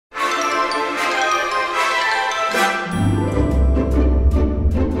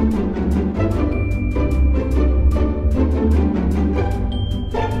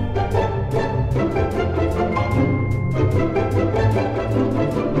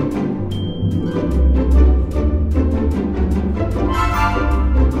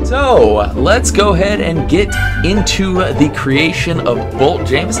So, let's go ahead and get into the creation of Bolt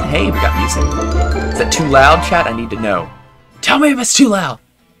Jamison. Hey, we got music. Is that too loud, chat? I need to know. Tell me if it's too loud.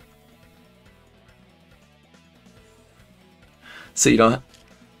 So you don't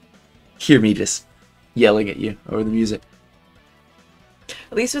hear me just yelling at you over the music.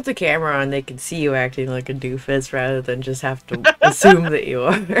 At least with the camera on, they can see you acting like a doofus rather than just have to assume that you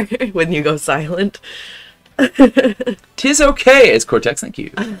are when you go silent. Tis okay, it's Cortex, thank you.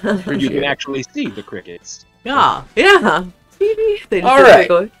 You can actually see the crickets. Yeah, yeah. They All right.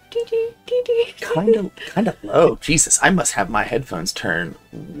 Go, Kind of low. Jesus, I must have my headphones turned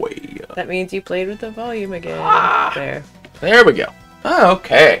way up. That means you played with the volume again. There we go. Oh,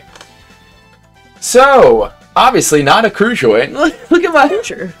 okay. So, obviously not a cruiserweight. Look at my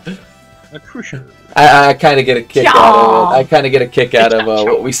picture. A cruiser. I kind of get a kick out of it. I kind of get a kick out of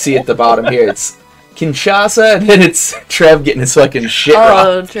what we see at the bottom here. It's Kinshasa, and then it's Trev getting his fucking shit rocked.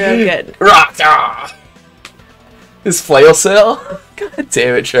 Oh, Trev getting rocked. His flail cell. God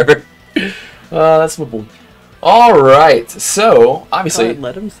damn it, Trevor. That's my boy. All right, so obviously,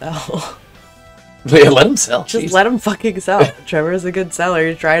 let him sell. Yeah, let him sell. Just Jeez. let him fucking sell. Trevor's a good seller.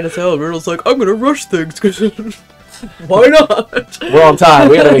 He's trying to sell. Riddle's like, I'm gonna rush things because why not? We're on time.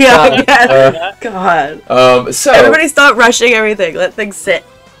 We gotta make time. Yeah. God. So everybody stop rushing everything. Let things sit.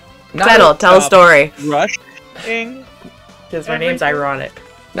 Settle. Tell a story. Rushing. Because my name's ironic.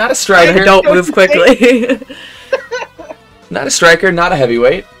 Not a striker. Don't move quickly. Not a striker. Not a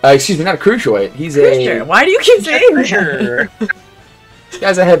heavyweight. Excuse me. Not a cruiserweight. He's a. Why do you keep saying that? This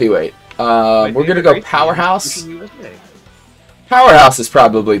guy's a heavyweight. We're gonna go Powerhouse. Powerhouse is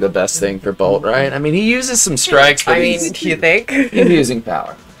probably the best thing for Bolt, right? I mean, he uses some strikes, but do you think? He's using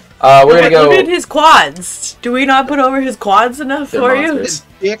power. We're gonna go. Look at his quads. Do we not put over his quads enough for you?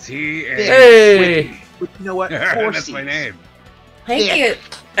 Hey! You know what? That's my name. Thank you.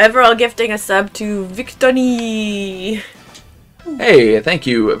 Everall gifting a sub to Victory. Hey, thank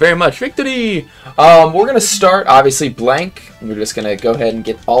you very much, Victory! We're gonna start, obviously, blank. We're just gonna go ahead and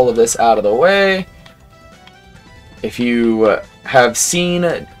get all of this out of the way. If you have seen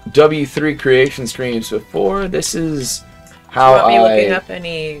W3 creation streams before, this is how you want me looking up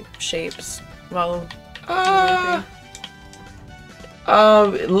any shapes? Well,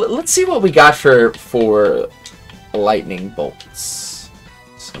 let's see what we got for lightning bolts.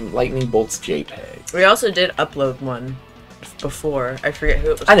 Some lightning bolts JPEG. We also did upload one before. I forget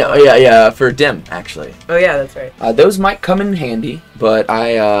who it was. I know, for. yeah, for Dim actually. Oh yeah, that's right. Those might come in handy, but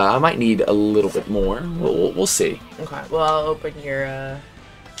I might need a little bit more. We'll see. Okay, well I'll open your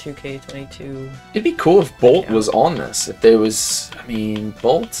 2K22. It'd be cool if Bolt was on this. If there was, I mean,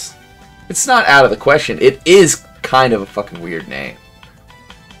 Bolt. It's not out of the question. It is kind of a fucking weird name.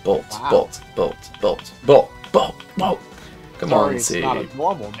 Bolt, wow. Bolt. Come on, it's see. not a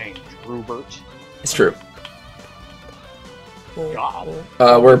normal name, Drewbert. It's true. God.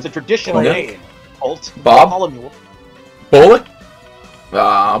 It's a traditional name. Bolt. Bob. Bullet.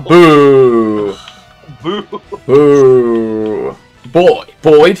 Boo. Boo. Boo.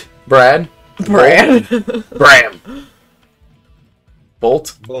 Boyd. Brad. Bram.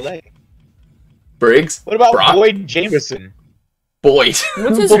 Bolt. Briggs. What about Brock? Boyd Jamison? Boyd.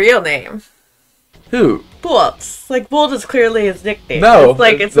 What's his real name? Who? Bolt. Like Bolt is clearly his nickname. No.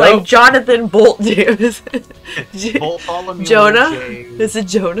 It's like Jonathan Bolt James. Jonah? Is it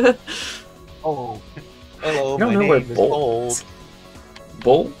Jonah? Oh. Hello, I don't my know where name is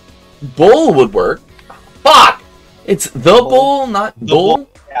Bolt. Bull would work. Fuck! It's the Bull, not Bull.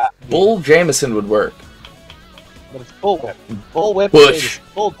 Yeah. Bull Jamison would work. But it's Bullwhip. Bullwhip. Bush.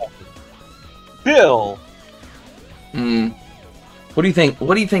 Bill. What do you think?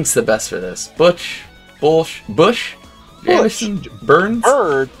 What do you think's the best for this? Bush, Jamison, Burns.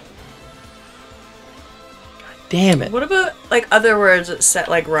 Bird. Damn it! What about like other words that set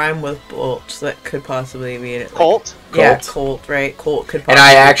like rhyme with Bolt that could possibly mean it? Like, Colt. Yeah, Colt. Right, Colt could. And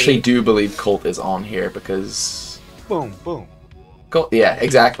I actually do believe Colt is on here because. Boom. Colt. Yeah,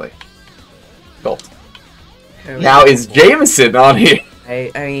 exactly. Colt. Now is Jamison on here?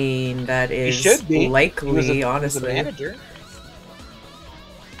 I mean that is should be. likely, honestly. Manager.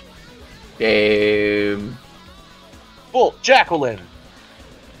 Bolt Jacqueline.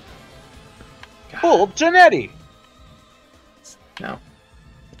 Bolt Janetti. No.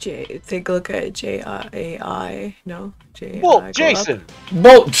 Take a look at J-A-I. No? J-A-I. Bolt Jason.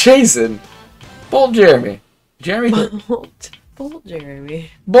 Bolt Jason. Bolt Jeremy. Jeremy. Bolt Jeremy.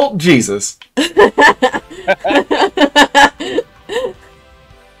 Bolt Jesus.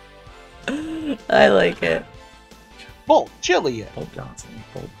 I like it. Bolt Jillian. Bolt Johnson.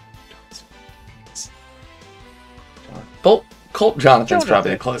 Bolt Colt Jonathan's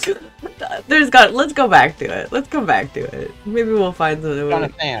probably the closest. Let's go back to it. Let's come back to it. Maybe we'll find something.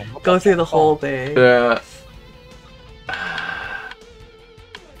 Jonathan. Go through the whole thing.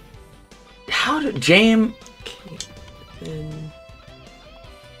 How did James?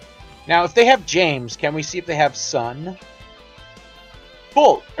 Now, if they have James, can we see if they have son?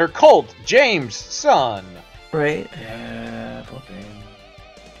 Bolt or Colt, James, son. Right. Yeah.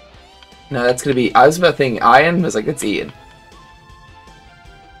 No, that's gonna be. I was about thinking Ian. I was like, it's Ian.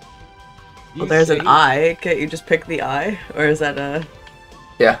 Well, there's an I. Can't you just pick the I, or is that a?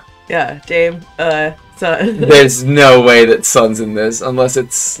 Yeah. Yeah, James. Son. There's no way that son's in this unless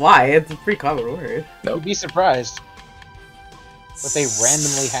it's. Why? It's a pretty common word. Nope. You'd be surprised what they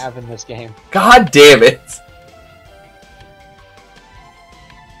randomly have in this game. God damn it!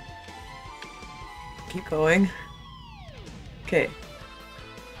 Keep going. Okay.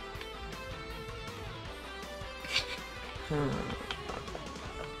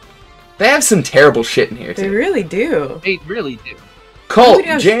 They have some terrible shit in here too. They really do. They really do. Colt,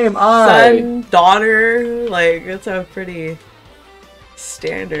 James, son, daughter, like it's a pretty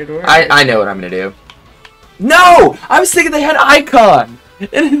standard word. I know what I'm gonna do. No! I was thinking they had Icon! And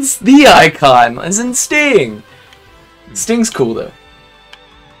it's the Icon, as in Sting. Sting's cool though.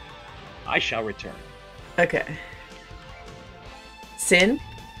 I shall return. Okay. Sin?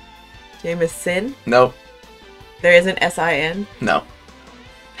 James Sin? No. There is an S-I-N? No.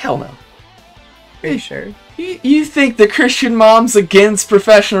 Hell no. Are you sure? You think the Christian moms against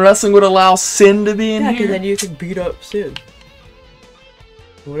professional wrestling would allow Sin to be in Yeah, here? because then you can beat up Sin.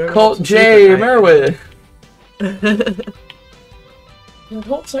 Whatever. Colt J. Merwood.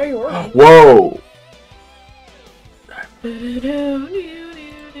 Colt, sorry, you're wrong. Whoa.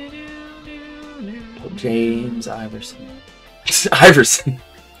 James Iverson. Iverson.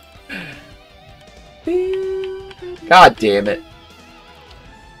 God damn it.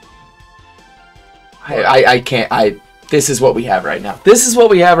 I can't. This is what we have right now. This is what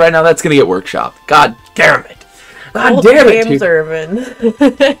we have right now. That's gonna get workshopped. God damn it. God damn it. James Irvin.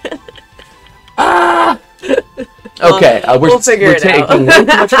 Ah. Okay, we'll figure we're it taking out. way too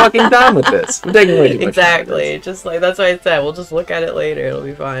much fucking time with this. We're taking way too much exactly. time with Just like that's what I said. We'll just look at it later. It'll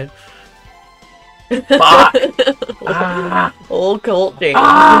be fine. Fuck. Ah. Old Colt James.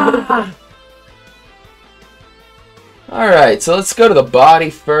 Ah. Alright, so let's go to the body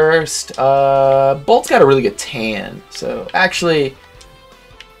first. Bolt's got a really good tan. So actually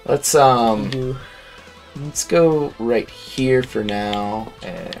let's go right here for now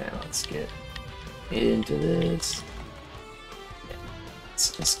and let's get into this.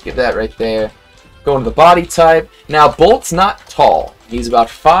 Let's just give that right there. Go into the body type. Now Bolt's not tall. He's about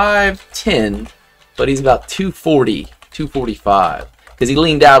 5'10", but he's about 240, 245. Because he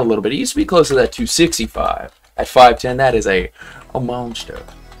leaned out a little bit. He used to be close to that 265. At 5'10", that is a monster.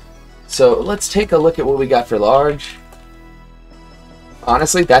 So let's take a look at what we got for large.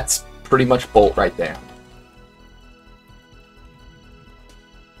 Honestly, that's pretty much Bolt right there.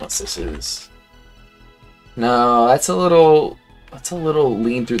 Unless this is... No, that's a little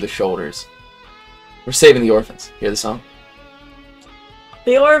lean through the shoulders. We're saving the orphans. Hear the song?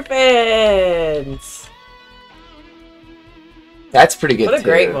 The orphans! That's pretty good. What a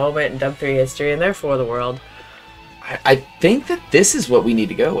great moment in W3 history, and they're for the world. I think that this is what we need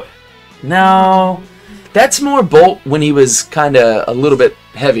to go with. No, that's more Bolt when he was kind of a little bit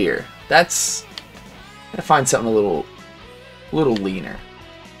heavier. That's gotta find something a little leaner.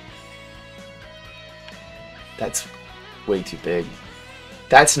 That's way too big.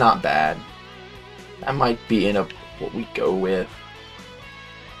 That's not bad. That might be in what we go with.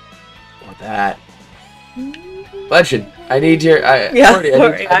 Or that. Legend, I need your...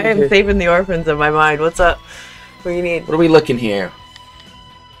 Courtney, I am saving the orphans in my mind. What's up? What do you need? What are we looking here?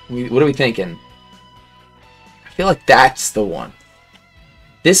 What are we thinking? I feel like that's the one.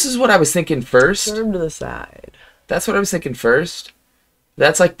 This is what I was thinking first. Turn him to the side. That's what I was thinking first.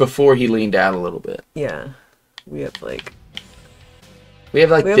 That's like before he leaned out a little bit. Yeah. We have like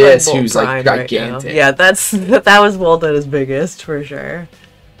this, who's like gigantic. Right, yeah, that was Bolt at his biggest for sure.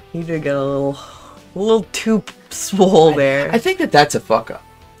 He did get a little too swole there. I think that's a fuck up.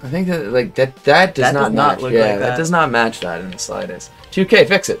 I think that that does not match. Look Yeah, like that does not match that in the slightest. 2K,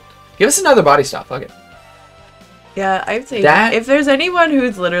 fix it. Give us another body stop. Fuck it. Yeah, I'd say that if there's anyone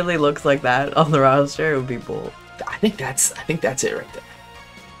who's literally looks like that on the roster, it would be Bolt. I think that's it right there.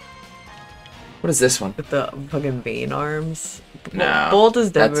 What is this one? With the fucking vein arms. No, Bolt is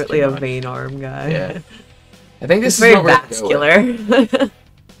definitely a vein arm guy. Yeah. I think this is very what we're vascular.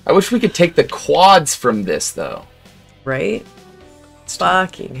 I wish we could take the quads from this though. Right?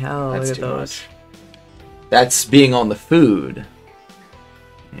 Fucking hell, look at those. Much. That's being on the food.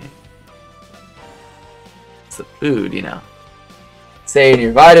 It's the food, you know. Stay in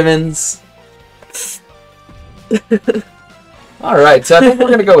your vitamins. Alright, so I think we're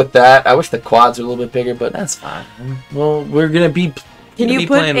going to go with that. I wish the quads were a little bit bigger, but that's fine. Well, we're going to be... Can you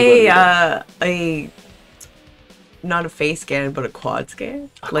put a... Not a face scan, but a quad scan?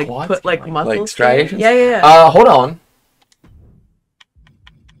 Like, put, like, muscle like striations? Yeah. Hold on.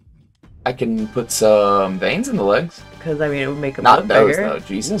 I can put some veins in the legs. Because, I mean, it would make them Not look those, bigger. though.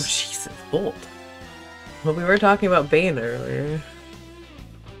 Jesus. Oh, Jesus, bold. Well, we were talking about Bane earlier.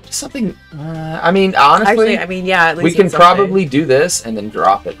 Just something... I mean, honestly... Actually, I mean, yeah, at least we can probably do this and then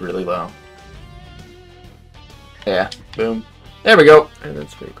drop it really low. Yeah. Boom. There we go. Oh,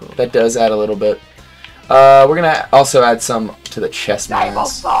 that's pretty cool. That does add a little bit. We're going to also add some to the chest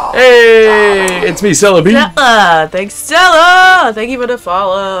mass. Hey! It's me, Stella B. Stella! Thanks, Stella! Thank you for the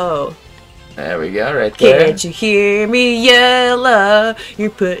follow. There we go, right there. Can't you hear me yell? You're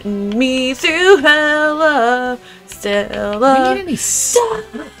putting me through hell, Stella. Do we need any...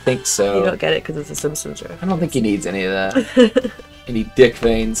 I think so. You don't get it because it's a Simpsons reference. I don't think he needs any of that. Any dick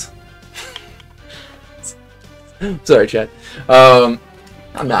veins. Sorry, Chad. I'm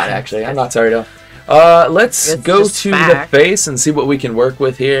not actually. I'm not sorry though. Let's go to the face and see what we can work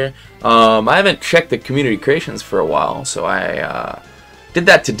with here. I haven't checked the community creations for a while, so I did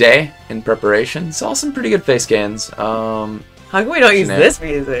that today in preparation. Saw some pretty good face scans. How come we don't use this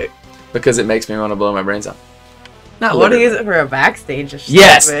music? Because it makes me want to blow my brains out. Not want to use it for a backstage.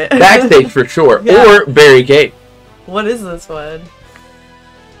 Yes, backstage for sure, yeah. Or barricade. What is this one?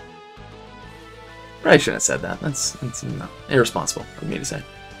 Probably shouldn't have said that. That's no, irresponsible of me to say.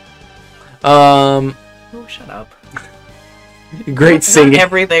 Oh, shut up. Great singing.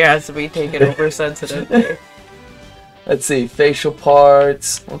 Everything has to be taken oversensitive. Let's see, facial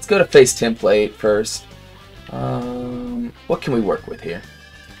parts. Let's go to face template first. What can we work with here?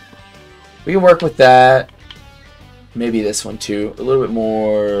 We can work with that. Maybe this one too. A little bit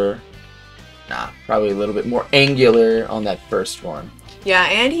more... Nah, probably a little bit more angular on that first one. Yeah,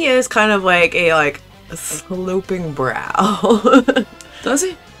 and he is kind of like a sloping brow. Does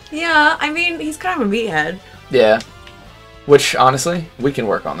he? Yeah, I mean, he's kind of a meathead. Yeah. Which, honestly, we can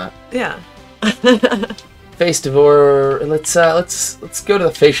work on that. Yeah. Face devore. Let's go to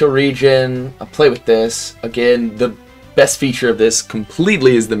the facial region. I'll play with this. Again, the best feature of this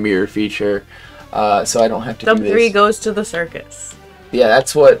completely is the mirror feature. So I don't have to do this. W3 goes to the circus. Yeah,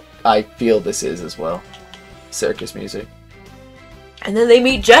 that's what I feel this is as well. Circus music. And then they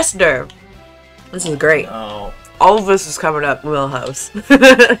meet Jester. This is great. Oh. All of this is coming up Millhouse.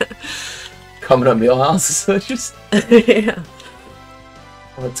 Coming up Millhouse? So just... yeah.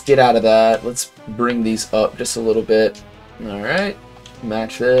 Let's get out of that. Let's bring these up just a little bit. Alright.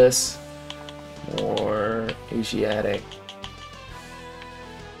 Match this. More Asiatic.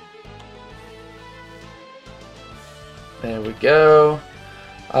 There we go.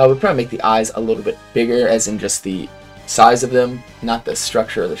 We'll probably make the eyes a little bit bigger, as in just the size of them, not the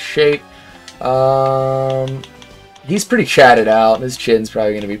structure or the shape. He's pretty chatted out. His chin's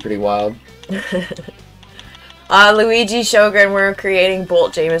probably going to be pretty wild. Luigi Shogun, we're creating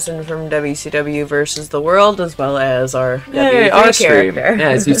Bolt Jamison from WCW versus the World, as well as our W3 character. Yeah,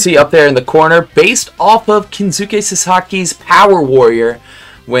 as you see up there in the corner, based off of Kensuke Sasaki's Power Warrior,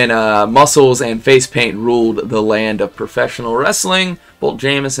 when muscles and face paint ruled the land of professional wrestling. Bolt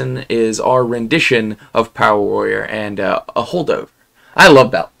Jamison is our rendition of Power Warrior and a holdover. I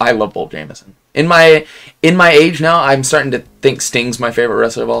love that. I love Bolt Jamison. In my age now, I'm starting to think Sting's my favorite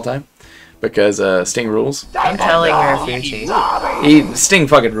wrestler of all time. Because Sting rules. I'm telling her, Fuji. Sting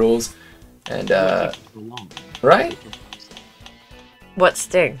fucking rules. And, right? What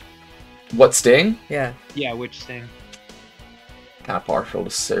Sting? What Sting? Yeah. Yeah, which Sting? Kind of partial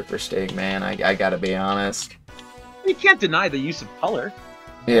to Surfer Sting, man. I gotta be honest. You can't deny the use of color.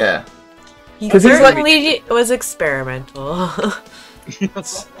 Yeah. He certainly was experimental. He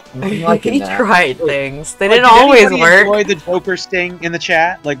tried things. They didn't always work. Enjoy the Joker Sting in the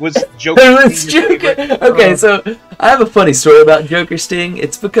chat? Like, was Joker Sting Okay, so I have a funny story about Joker Sting.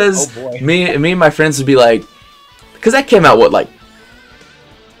 It's because me and my friends would be like, because that came out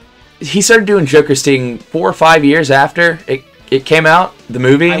he started doing Joker Sting 4 or 5 years after it came out, the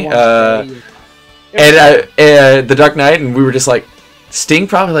movie, and The Dark Knight, and we were just like, Sting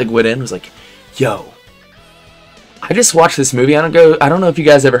probably went in and was like, yo, I just watched this movie. I don't know if you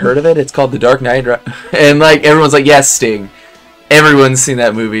guys ever heard of it. It's called The Dark Knight, and everyone's like, yes, Sting. Everyone's seen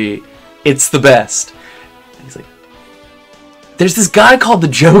that movie. It's the best. And he's like, there's this guy called the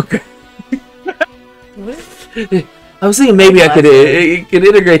Joker. I was thinking maybe I could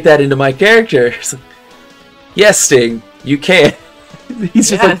integrate that into my character. Like, yes, Sting, you can. He's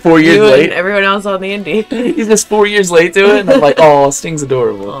just like 4 years you and late. everyone else on the indie. He's just 4 years late to it, and I'm like, oh, Sting's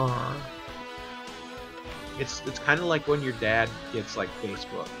adorable. Aw. It's kind of like when your dad gets like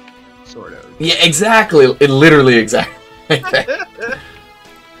Facebook, sort of. Yeah, exactly. It literally exactly like that.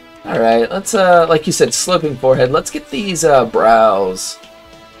 All right, let's like you said, sloping forehead. Let's get these brows.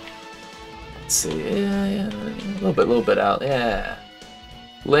 Let's see. Yeah, a little bit out. Yeah.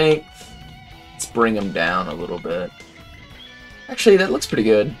 Length. Let's bring them down a little bit. Actually, that looks pretty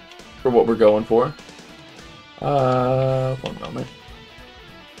good for what we're going for. One moment.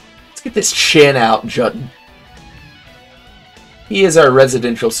 Let's get this chin out, Jutton. He is our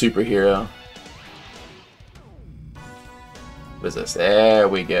residential superhero. What is this? There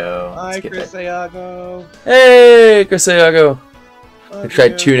we go. Hi, Chris Iago. Hey, Chris Iago. I tried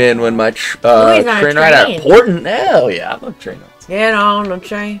to tune in when my train ride out of Portland. Hell yeah, I love train rides. Get on the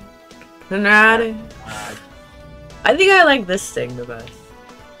train and ride it. I think I like this Sting the best.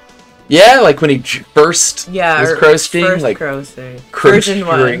 Yeah, like when he first was Crow Sting, first like Crow Sting. version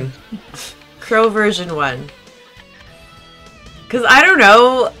 1. Crow version 1. Because I don't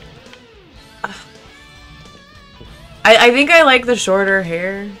know. I think I like the shorter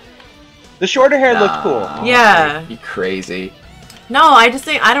hair. The shorter hair looked cool. Yeah. You crazy. No, I just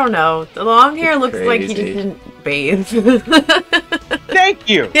think, I don't know. The long hair looks like he just crazy. didn't bathe. Thank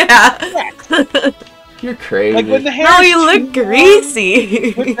you. Yeah. You're crazy. Like when the hair. No, you look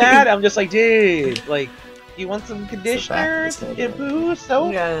greasy. With that, I'm just like, dude, like, you want some back of conditioner, his head, shampoo,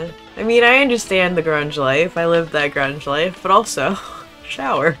 soap? Yeah. I mean, I understand the grunge life. I lived that grunge life, but also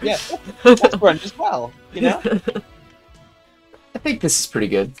shower. Yeah, that's grunge as well, you know? I think this is pretty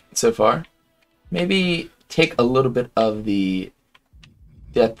good so far. Maybe take a little bit of the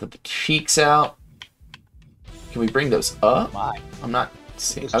depth of the cheeks out. Can we bring those up? My. I'm not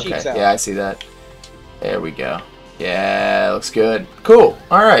seeing. Those cheeks Okay, out. yeah, I see that. There we go. Yeah, looks good. Cool.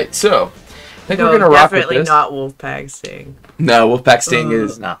 All right, so I think No, we're gonna rock with definitely this. not Wolfpack Sting. No, Wolfpack Sting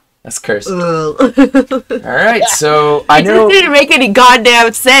is no. That's cursed. All Ugh. right, so I It know. just didn't make any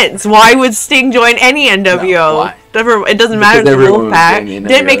goddamn sense. Why would Sting join any NWO? No, why? It doesn't matter Because if it's everyone was Wolfpack. joining the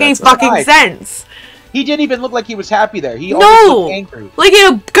Didn't NWO, make any that's why. fucking Right. sense. He didn't even look like he was happy there. He No! almost looked angry. Like, he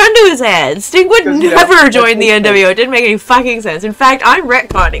had a gun to his head. Sting would 'Cause, yeah, never that's join the his NWO. It didn't make any fucking sense. In fact, I'm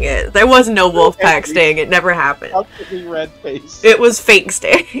retconning it. There was no Wolfpack Sting. It never happened. Constantly red face. It was fake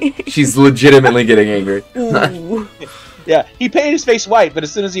Sting. She's legitimately getting angry. Ooh. Yeah, he painted his face white, but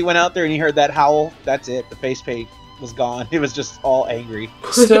as soon as he went out there and he heard that howl, that's it. The face paint was gone. It was just all angry.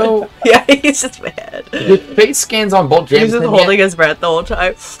 So Yeah, he's just mad. the face scans on Bolt He's Jamison. just holding his breath the whole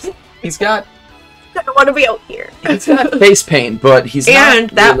time. He's got I don't want to be out here. he's got face paint, but he's And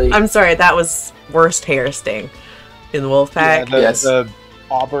not that, really. I'm sorry, that was worst hair Sting in the Wolfpack. Yeah, Yes. the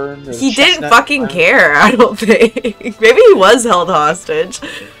auburn. or He didn't chestnut fucking brown. care, I don't think. Maybe he was held hostage.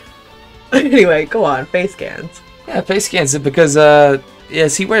 Anyway, go on, face scans. Yeah, face scans it because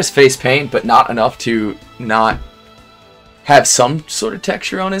yes, he wears face paint, but not enough to not have some sort of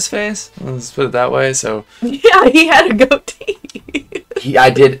texture on his face. Let's put it that way. So Yeah, he had a goatee.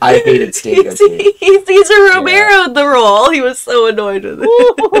 I hated Sting. He Cesar Romero the role. He was so annoyed with it.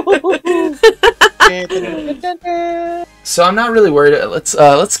 So I'm not really worried.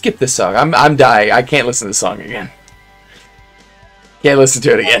 Let's skip this song. I'm dying. I can't listen to the song again. Can't listen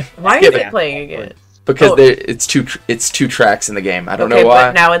to it again. Why is Skip it it. playing again? Because Oh. it's two tracks in the game. I don't Okay, know why.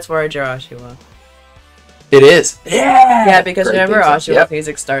 but now it's for Oshawa. It is. Yeah. Yeah, because Great remember theme Oshawa's song. Yep.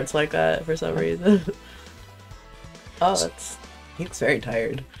 music starts like that for some reason. Oh, he looks very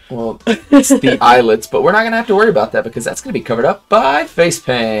tired. Well, it's the eyelids, but we're not gonna have to worry about that because that's gonna be covered up by face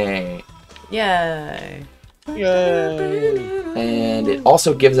paint. Yay. Yay. And it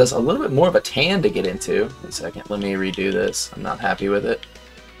also gives us a little bit more of a tan to get into. Wait a second, let me redo this. I'm not happy with it.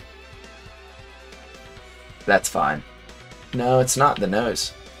 That's fine. No, it's not the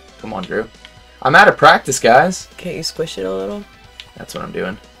nose. Come on, Drew. I'm out of practice, guys. Can't you squish it a little? That's what I'm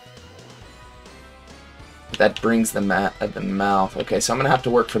doing. That brings the mouth. Okay, so I'm gonna have to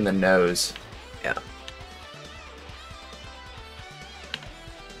work from the nose. Yeah.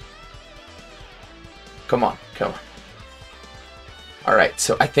 Come on, come on. Alright,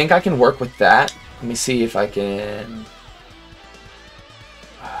 so I think I can work with that. Let me see if I can...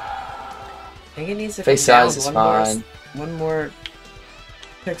 I think it needs to Face come down size is one fine. one more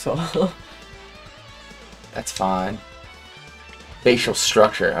pixel. That's fine. Facial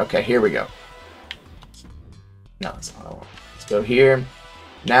structure. Okay, here we go. No, that's not what I want. Let's go here.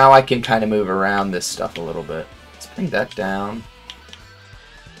 Now I can kind of move around this stuff a little bit. Let's bring that down.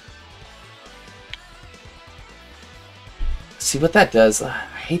 See what that does? I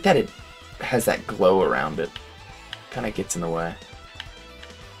hate that it has that glow around it. Kind of gets in the way.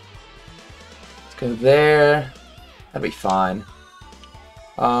 Go there. That'd be fine.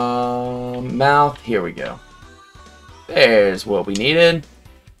 Mouth. Here we go. There's what we needed.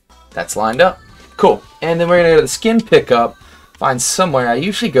 That's lined up. Cool. And then we're going to go to the skin pickup. Find somewhere. I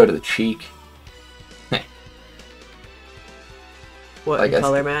usually go to the cheek. What, like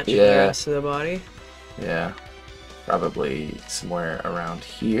color match the rest of the body? Yeah. Probably somewhere around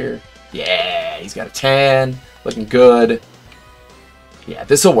here. Yeah, he's got a tan. Looking good. Yeah,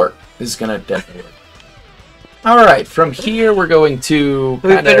 this will work. This is going to definitely work. Alright, from here we're going to...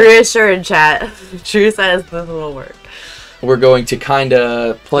 We've been reassured, chat. True says this will work. We're going to kind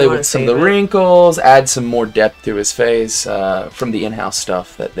of play with some of the wrinkles, add some more depth to his face from the in-house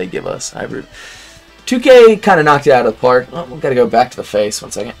stuff that they give us. 2K kind of knocked it out of the park. Oh, we've got to go back to the face.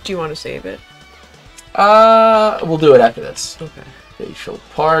 1 second. Do you want to save it? We'll do it after this. Okay. Facial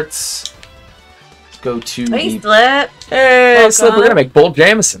parts. Let's go to Hey, Slip! Hey, Welcome. Slip, we're going to make Bolt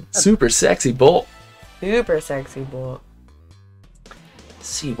Jamison. Super sexy Bolt. Super sexy Bolt. Let's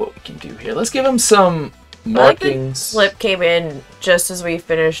see what we can do here. Let's give him some markings. Slip came in just as we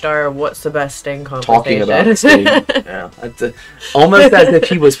finished our "What's the best Sting" conversation. Talking about Sting. Yeah, almost as if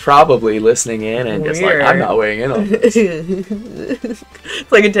he was probably listening in and just like, I'm not weighing in on this.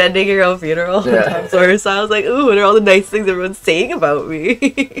 It's like attending your own funeral. Yeah. So I was like, ooh, what are all the nice things everyone's saying about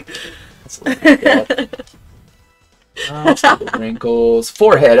me? That's wrinkles.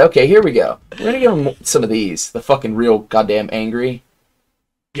 Forehead. Okay, here we go. We're gonna give him some of these. The fucking real goddamn angry.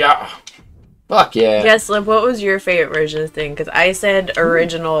 Yeah. Fuck yeah. Yes, Slip, what was your favorite version of Sting? Because I said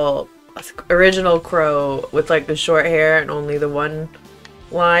original Crow with like the short hair and only the one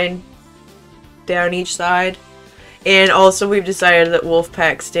line down each side. And also we've decided that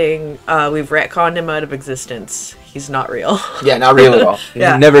Wolfpack Sting, we've retconned him out of existence. He's not real. Yeah, not real at all. He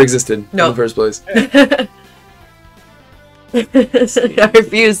never existed in the first place. I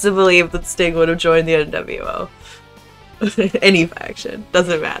refuse to believe that Sting would have joined the NWO. Any faction.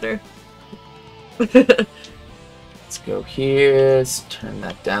 Doesn't matter. Let's go here. Let's turn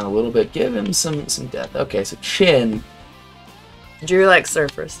that down a little bit. Give him some depth. Okay, so chin. Drew likes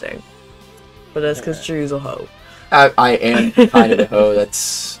Surfer Sting. But that's because Drew's a hoe. I am kind of a hoe.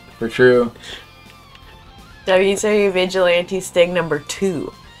 That's for true. WCW Vigilante Sting number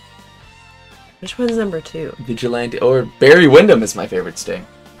 2. Which one's number 2? Vigilante. Or Barry Windham is my favorite Sting.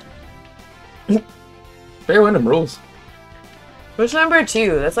 Barry Windham rules. Which number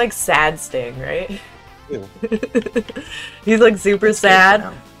 2? That's like sad Sting, right? Ew. He's like super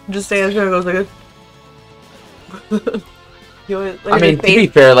sad. Just stands there and goes like this. I mean, to be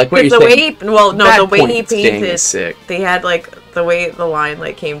fair, like what you're saying. The way he painted, sick. They had like the way the line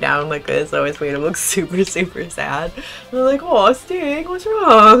like came down like this always made him look super sad. They're like, oh, Sting, what's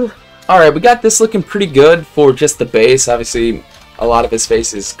wrong? All right, we got this looking pretty good for just the base. Obviously, a lot of his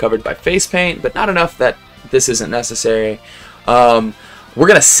face is covered by face paint, but not enough that this isn't necessary. We're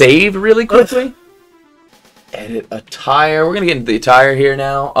gonna save really quickly. Edit attire. We're gonna get into the attire here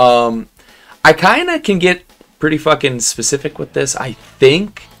now. I kind of can get pretty fucking specific with this. I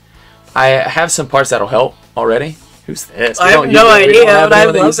think I have some parts that'll help already. Who's this? I have no idea, but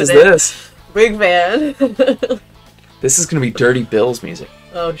I'm loving it. This. Big fan. This is gonna be Dirty Bill's music.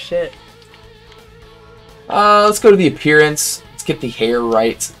 Oh shit. Let's go to the appearance. Let's get the hair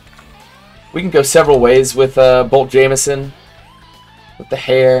right. We can go several ways with Bolt Jamison. With the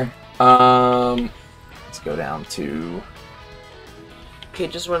hair. Let's go down to... Okay,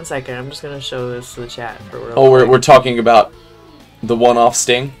 just 1 second. I'm just gonna show this to the chat for real. Oh, we're talking about the one-off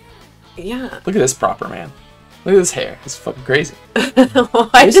Sting? Yeah. Look at this proper man. Look at this hair. It's fucking crazy.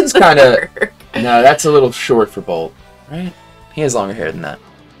 Why This is kind of... No, that's a little short for Bolt. Right? He has longer hair than that.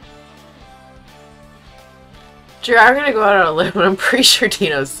 Drew, I'm gonna go out on a limb, but I'm pretty sure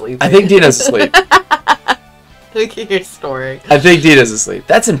Dino's sleeping. I think Dino's asleep. Look at your story. I think Dino's asleep.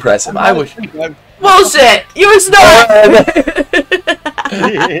 That's impressive. I wish... Bullshit! You were snoring!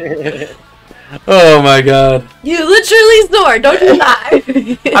 Oh my god. You literally snore! Don't you lie!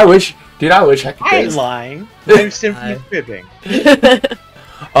 I wish... Dude, I wish I could... I'm lying. I'm simply fibbing.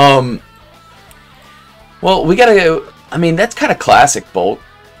 Well, we gotta go... I mean, that's kind of classic Bolt.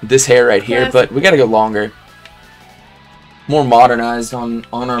 This hair right here, but we gotta go longer. More modernized on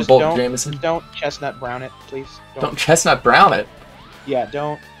our Bolt Jamison. Don't chestnut brown it, please. Don't chestnut brown it. Yeah,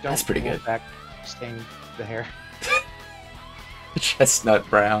 don't. That's pretty good. Back, stain the hair. Chestnut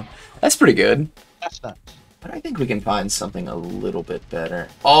brown. That's pretty good. Chestnut. But I think we can find something a little bit better.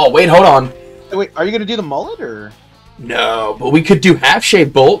 Oh, wait, hold on. Wait, are you gonna do the mullet or? No, but we could do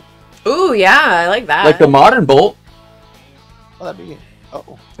half-shave Bolt. Ooh, yeah, I like that. Like the modern Bolt. Oh, that'd be good.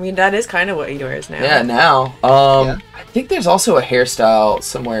 Oh. I mean, that is kind of what he wears now. Yeah, now. Yeah. I think there's also a hairstyle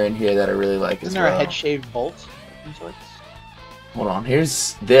somewhere in here that I really like as Isn't there well. a head shaved bolt of some sorts? Hold on,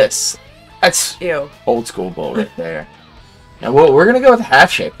 here's this. That's Ew. old school bull right there. Now we're gonna go with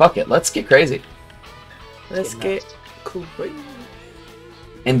half shape. Fuck it, let's get crazy. Let's get cool.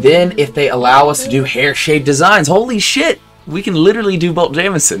 And then if they allow us to do hair shade designs, holy shit, we can literally do Bolt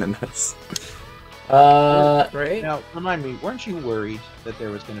Jamison in this. Right? Now, remind me, weren't you worried that there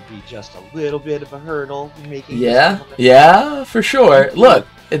was going to be just a little bit of a hurdle in making Yeah, this? yeah, for sure. Look,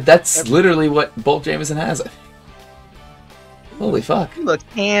 that's literally what Bolt Jamison has. Holy fuck. You look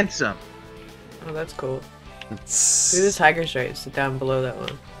handsome. Oh, that's cool. It's... Do the tiger stripes down below that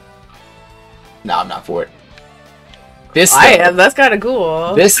one. No, I'm not for it. This I though, am. That's kind of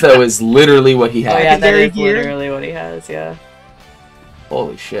cool. This though is literally what he Oh has. yeah, that Secondary is gear? literally what he has. Yeah.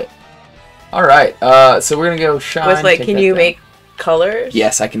 Holy shit. All right, so we're gonna go shine. With like, take can that you down. make colors?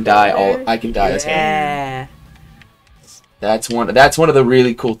 Yes, I can dye all. I can dye his hair. Yeah. That's one of the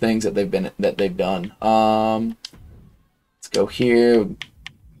really cool things that they've done. Let's go here.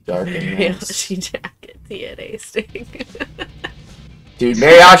 Darken this. Mariachi jacket TNA sting. Dude,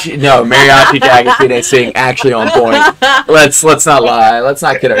 Mariachi jacket TNA sting actually on point. Let's not lie. Let's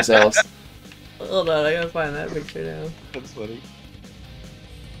not kid ourselves. Hold on, I gotta find that picture now. That's funny.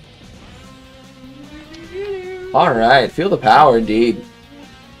 All right, feel the power, indeed.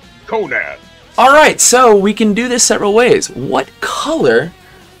 Conan. All right, so we can do this several ways. What color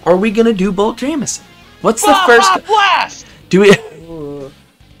are we gonna do Bolt Jamison? What's the first? Blast! Do we? Ooh.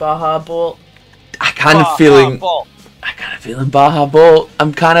 Baja Bolt. I kind of feeling Baja Bolt.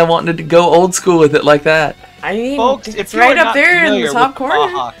 I'm kind of wanting to go old school with it like that. I mean, Folks, it's if right you're up not there in familiar the top with corner.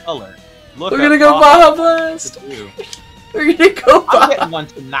 Baja color, look We're up gonna go Baja Blast. We're gonna go I'm Baja. getting one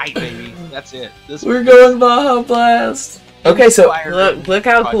tonight, baby. That's it. We're going Baja Blast. Okay, so Look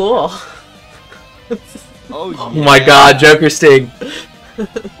how cool. Oh my God, Joker Sting.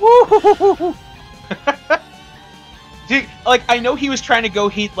 Dude, like I know he was trying to go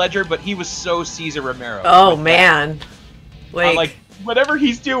Heath Ledger, but he was so Cesar Romero. Oh with man. that. I'm like whatever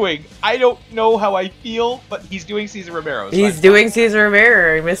he's doing, I don't know how I feel, but he's doing Cesar Romero. So he's doing Cesar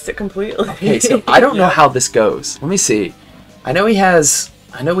Romero. He missed it completely. Okay, so I don't know how this goes. Let me see. I know we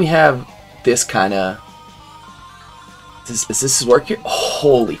have this kind of. Does this work here?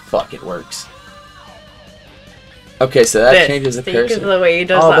 Holy fuck, it works. Okay, so that changes the Think cursor. of the way he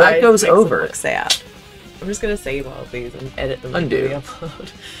does Oh, the that eyes goes makes it over. look sad. I'm just gonna save all of these and edit them. Undo. And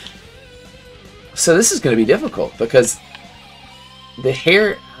re-upload. So this is going to be difficult because the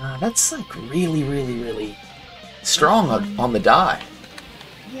hair, that's like really, really, really strong on the dye.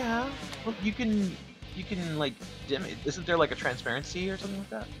 Yeah. Well, you can like dim it. Isn't there like a transparency or something like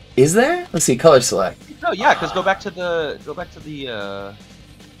that? Is there? Let's see, color select. No, yeah, because go back to the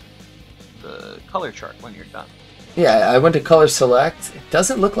color chart when you're done. Yeah, I went to color select. It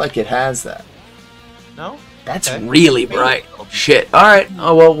doesn't look like it has that. No? That's Okay. really bright. Shit. All right.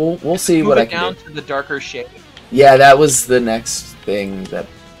 Oh well, we'll see Move what it I can down do. to the darker shade. Yeah, that was the next thing that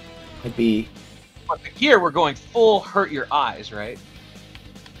would be. But here we're going full hurt your eyes, right?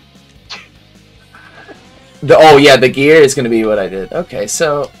 Oh yeah, the gear is going to be what I did. Okay,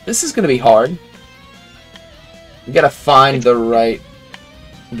 so this is going to be hard. You got to find the right.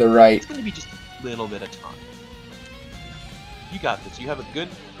 It's going to be just a little bit of time. You got this. You have a good,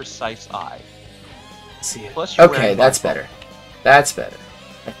 precise eye. See it. Plus you're Okay, wearing that's black. better. That's better.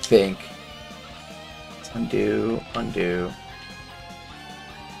 I think. Let's undo.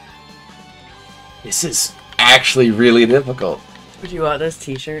 This is actually really difficult. Would you want this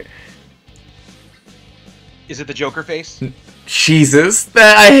T-shirt? Is it the Joker face? Jesus,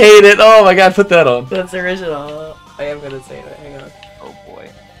 I hate it. Oh my God, put that on. That's original. I am gonna say that. Hang on. Oh boy.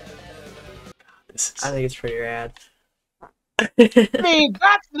 This is... I think it's pretty rad. I mean,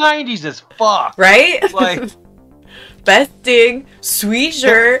 that's 90s as fuck. Right? Like, Best thing, sweet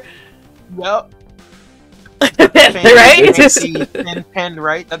shirt. yep. Right? Fancy pen,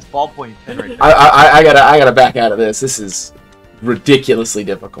 right? That's ballpoint pen right there. I gotta back out of this. This is ridiculously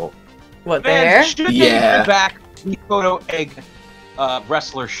difficult. What, Man, there? should they Yeah. bring back the photo egg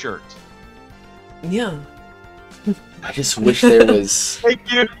wrestler shirt? Yeah. I just wish there was.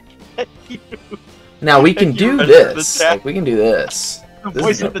 Thank you. Now we can Thank you, do rest of the this. chat. Like we can do this. The This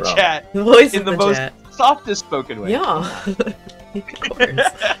voice is no of the problem. chat The voice in of the the most chat. softest spoken way. Yeah. Of course.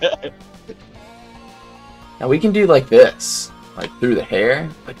 Now we can do like this, like through the hair.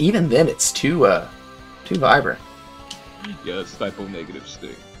 But even then, it's too vibrant. Yeah, stifle negative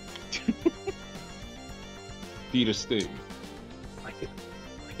sting. Beat a sting. Like,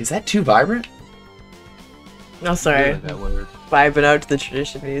 is that too vibrant? Oh, sorry. That word. Vibing out to the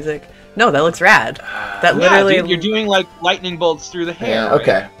tradition music. No, that looks rad. That Yeah, literally. dude, you're doing like lightning bolts through the hair. Yeah, right?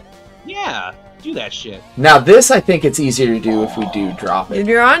 okay. Yeah, do that shit. Now this, I think it's easier to do if we do drop If it.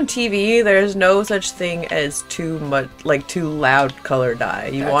 you're on TV, there's no such thing as too much, like too loud color dye.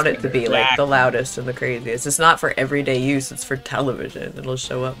 You That's want it to be like the Exactly. loudest and the craziest. It's not for everyday use. It's for television. It'll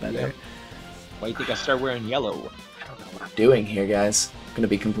show up better. Yep. Why do you think I start wearing yellow? I don't know what I'm doing here, guys. I'm gonna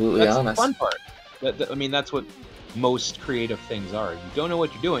be completely That's honest. the fun part. I mean, that's what most creative things are. You don't know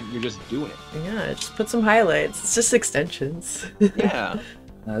what you're doing, you're just doing it. Yeah, just put some highlights. It's just extensions. Yeah.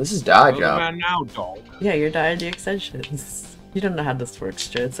 This is dye What job. about now, dog? Yeah, you're dyeing the extensions. You don't know how this works,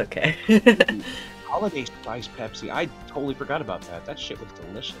 Joe. It's okay. Holiday spice Pepsi. I totally forgot about that. That shit was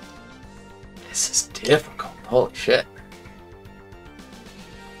delicious. This is difficult. Holy shit.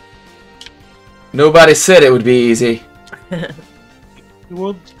 Nobody said it would be easy.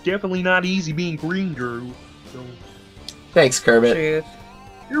 Well, it's definitely not easy being green, Drew. So, Thanks, Kermit. Truth.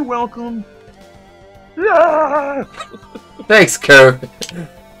 you're welcome. Ah! Thanks, Kermit.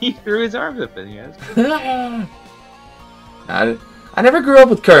 He threw his arms up in the air. I never grew up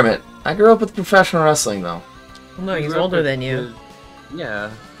with Kermit. I grew up with professional wrestling, though. No, he's older than you. Yeah.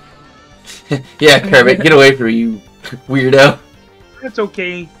 Yeah, Kermit, get away from me, you weirdo. That's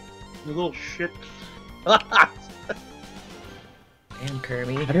okay. You little shit. Damn,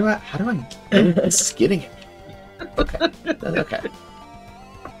 Kirby. How do I this is getting it? Okay. That's okay.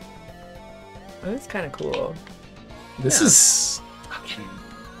 Oh, that's kind of cool. This Yeah. is fucking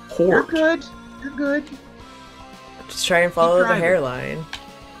You're horde. good. You're good. Just try and follow the driving. hairline.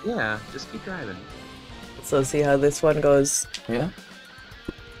 Yeah, just keep driving. So see how this one goes Yeah.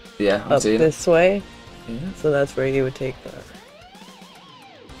 Yeah, I'm up seeing it. this way? Yeah. So that's where you would take that.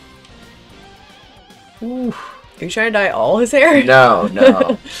 Ooh. Are you trying to dye all his hair? No,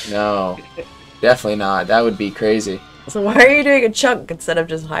 no, no. Definitely not. That would be crazy. So why are you doing a chunk instead of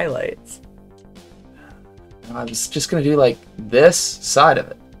just highlights? I was just gonna do like this side of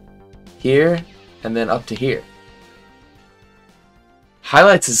it. Here, and then up to here.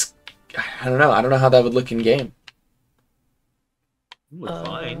 Highlights is, I don't know. I don't know how that would look in game. You look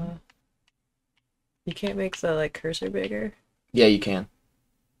fine. You can't make the like cursor bigger? Yeah, you can.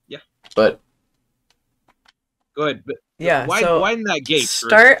 Yeah. But Good, but Yeah, why, so widen that gate?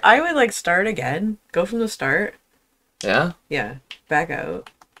 start, I would like start again. Go from the start. yeah, Yeah, back out.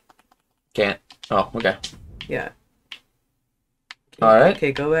 can't. Oh, okay. Yeah. All right.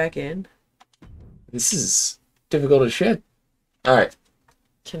 Okay, go back in. This is difficult as shit. All right.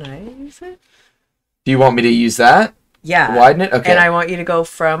 Can I use it? Do you want me to use that? Yeah. Widen it? Okay. And I want you to go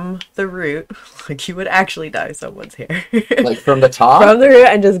from the root, like you would actually dye someone's hair. Like from the top? From the root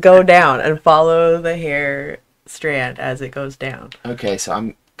and just go down and follow the hair strand as it goes down. Okay, so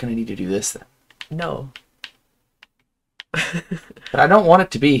I'm gonna need to do this then. No. But I don't want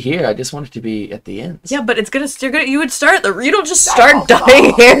it to be here. I just want it to be at the ends. Yeah, but it's gonna, you would start the, you don't just start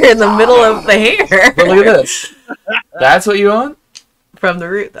dyeing hair in the middle of the hair. But look at this. That's what you want? From the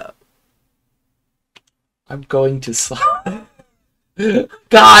root though. I'm going to slide.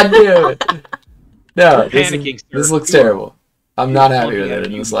 God damn it. No, Panicking, sir. this looks You are- terrible. I'm not happy Looking with at it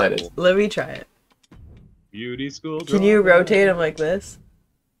in you. the slightest. Let me try it. Beauty school. Can you rotate him like this?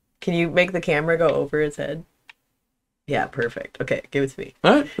 Can you make the camera go over his head? Yeah, perfect. Okay, give it to me.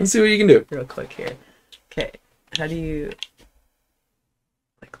 Alright, let's see what you can do. Real quick here. Okay, how do you...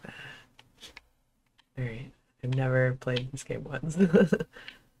 Like that. Alright, I've never played this game once.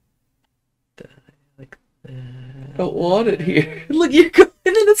 Like that. I don't want it here. Look, you're going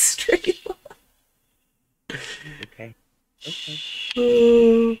in a straight line. Okay.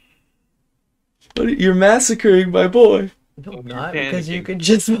 Oh. You're massacring my boy. No, I'm You're not, because you panicking. could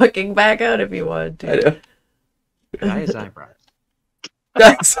just fucking back out if you wanted I to. know. Dye his eyebrows.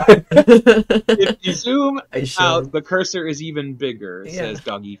 That's If you zoom I should. out, the cursor is even bigger. It Yeah. says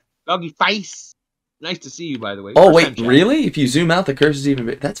doggy face. Nice to see you, by the way. Oh First wait, time chatting. really? If you zoom out, the cursor's even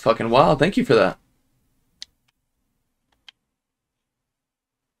big. That's fucking wild. Thank you for that.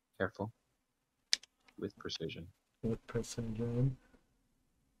 Careful. With precision. With precision.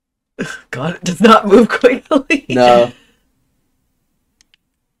 God, it does not move quickly. No.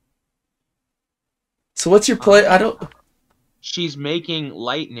 So what's your play? I don't. She's making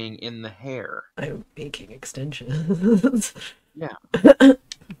lightning in the hair. I'm making extensions. Yeah.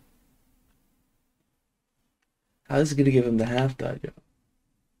 How's it gonna give him the half dye job?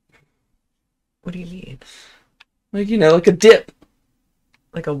 What do you mean? Like, you know, like a dip.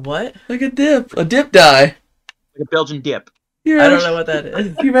 Like a what? Like a dip. A dip dye. Like a Belgian dip. You I remember, don't know what that is.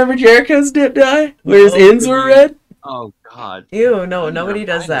 You remember Jericho's dip dye? Where his No. ends were red? Oh God. Ew, no, nobody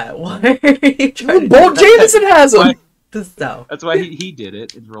does that. Why are you trying to Bolt do that? Jamison has them. No. That's why he did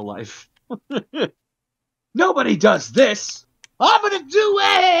it in real life. Nobody does this. I'm gonna do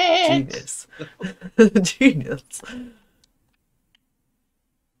it. Genius. Genius.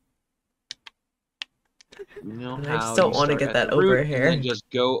 You know And I how just don't you want to start get at that the over root here. and then just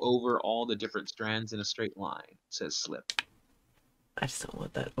go over all the different strands in a straight line. It says slip. I just don't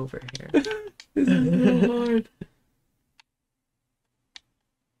want that over here. This is so hard.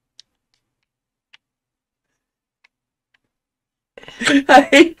 I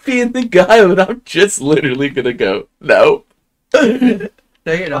hate being the guy, but I'm just literally gonna go, no.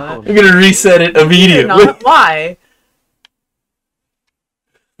 No, you're not. Oh, I'm gonna reset it You're immediately. not. Why?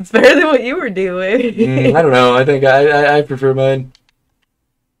 It's better than what you were doing. I don't know. I think I prefer mine.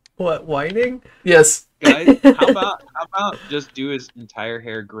 What, whining? Yes. Guys, how about just do his entire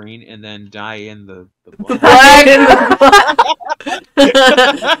hair green and then dye in the black?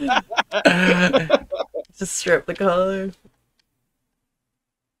 Just strip the color.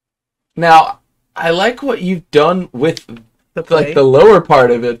 Now, I like what you've done with The plate. like the lower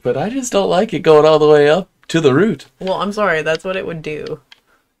part of it, but I just don't like it going all the way up to the root. Well, I'm sorry. That's what it would do.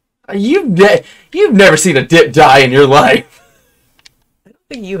 You've never seen a dip dye in your life. I don't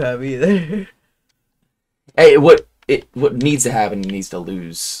think you have either. Hey, what needs to happen needs to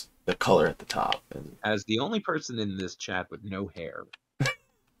lose the color at the top. As the only person in this chat with no hair,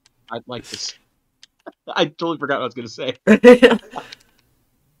 I'd like to. I totally forgot what I was gonna say.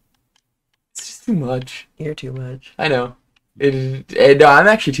 It's just too much. You're too much. I know. No, I'm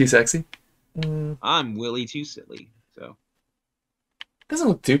actually too sexy. I'm Willie too silly, so. Doesn't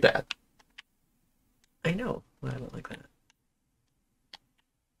look too bad. I know. I don't like that.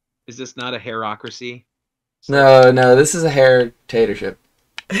 Is this not a hairocracy? No, this is a hair tatership.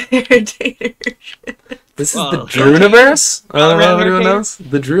 Hair-taters. This is Well, the Drewniverse? I don't know if hair anyone tater? knows.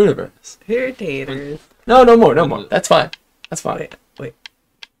 The Drewniverse. Hair-taters. No more. That's fine. That's fine. Wait.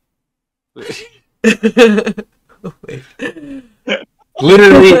 Wait.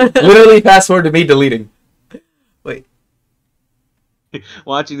 Literally fast forward to me deleting. Wait.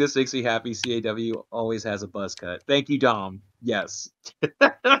 Watching this makes me happy. CAW always has a buzz cut. Thank you, Dom. Yes.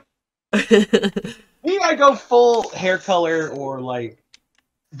 Maybe I go full hair color or like.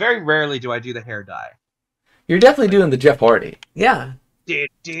 Very rarely do I do the hair dye. You're definitely doing the Jeff Hardy. Yeah.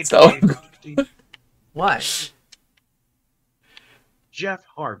 So- Why? Jeff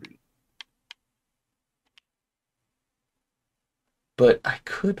Harvey. But I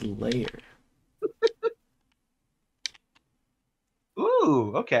could layer.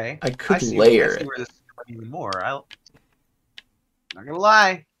 Ooh, okay. I could see layer I see it. where this is going even more. Not gonna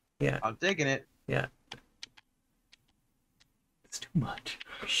lie. Yeah. I'm digging it. Yeah. It's too much.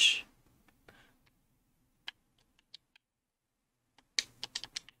 Shh.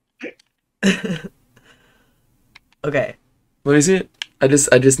 Okay. Let me see it. I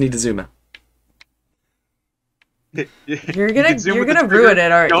just need to zoom out. You're You gonna can zoom with the ruin trigger.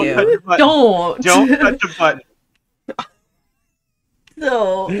 it, aren't Don't you? touch the button. Don't. Don't touch the button.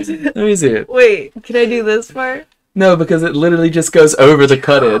 No. Let me see it. Wait, can I do this part? No, because it literally just goes over the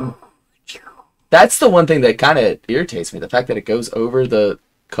cut-in. That's the one thing that kind of irritates me. The fact that it goes over the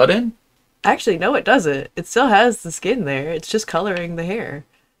cut-in. Actually, no, it doesn't. It still has the skin there. It's just coloring the hair.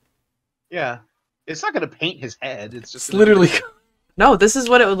 Yeah. It's not gonna paint his head. It's just It's literally... No, this is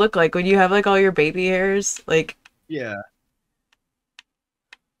what it would look like when you have like all your baby hairs. Like, Yeah.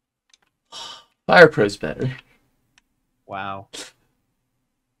 Fire Pro's better. Wow.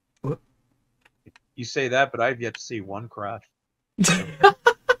 Whoop. You say that, but I've yet to see one crotch.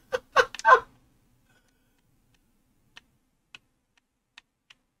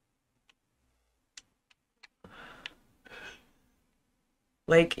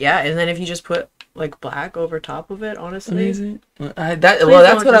 like yeah, and then if you just put like black over top of it, honestly. Amazing. Please That's don't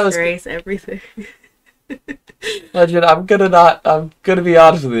what I was... erase everything. Legend, I'm gonna be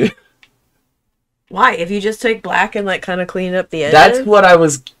honest with you. Why? If you just take black and like kind of clean up the edges? That's what I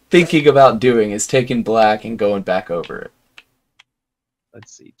was thinking about doing, is taking black and going back over it.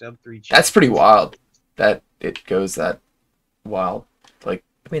 Let's see. W3. That's pretty wild. That it goes that wild. Like,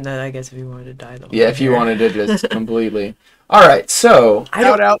 I mean, that I guess if you wanted to dye the whole yeah, if you hair. wanted to just completely. All right, so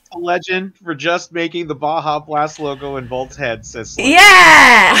Shout out to Legend for just making the Baja Blast logo in Volt's head, says Slim.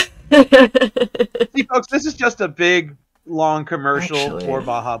 Yeah! See, folks, this is just a big, long commercial Actually. for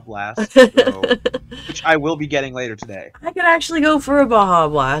Baja Blast, so, which I will be getting later today. I could actually go for a Baja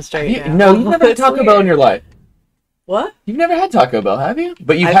Blast right now. no, you've never had That's Taco Bell in weird. your life. What? You've never had Taco Bell, have you?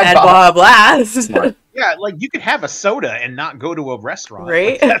 But you've I've had had Baja. Baja Blast. Smart. Yeah, like you could have a soda and not go to a restaurant.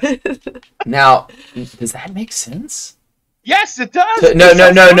 Right? Now, does that make sense? Yes, it does. No.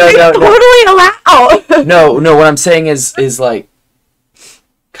 Totally allow. No. What I'm saying is like,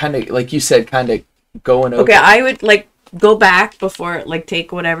 kind of like you said, kind of going over. Okay, I would like go back before like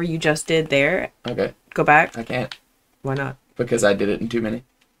take whatever you just did there. Okay. Go back. I can't Why not? because I did it in too many.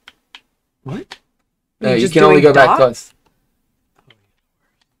 What? No, You're you just can only doing go back dots? twice.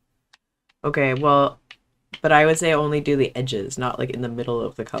 Okay, well, but I would say only do the edges, not like in the middle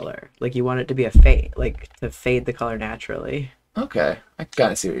of the color. Like you want it to be a fade, like to fade the color naturally. Okay, I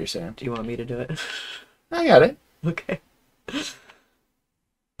kind of see what you're saying. Do you want me to do it? I got it. Okay.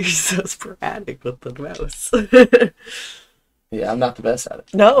 You're so sporadic with the mouse. Yeah, I'm not the best at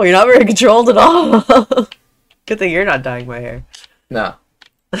it. No, you're not very controlled at all. Good thing you're not dyeing my hair. No.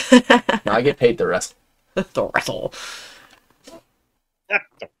 No, I get paid to wrestle. The wrestle.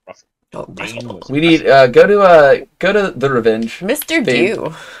 Oh, We need go to the revenge. Mr. theme.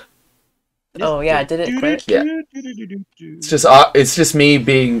 Dew. Oh yeah, did it quit? Yeah. It's just me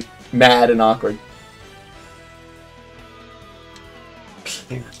being mad and awkward.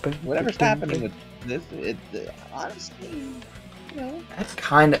 Whatever's happening with this, honestly, you know.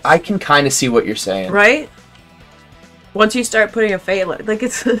 I can kind of see what you're saying. Right? Once you start putting a fade, like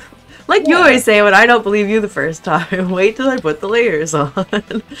it's like you Yeah. always say when I don't believe you the first time. Wait till I put the layers on.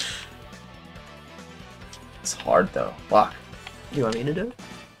 It's hard though. Fuck. Do you want me to do it?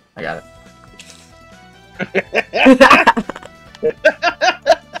 I got it.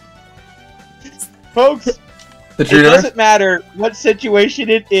 Folks, The it Drew doesn't matter what situation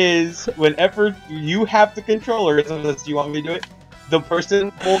it is. Whenever you have the controller, unless you want me to do it, the person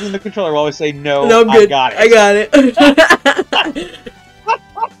holding the controller will always say, "No, No, I'm I good. got it." I got it.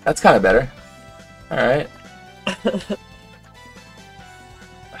 That's kind of better. All right. No,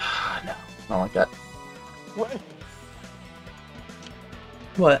 I don't like that.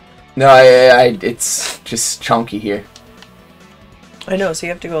 What? No, I it's just chunky here. I know, so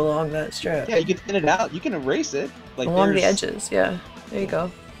you have to go along that strip. Yeah, you can thin it out. You can erase it. Like Along the there's- edges, yeah. There you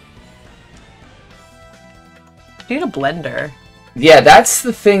go. You need a blender. Yeah, that's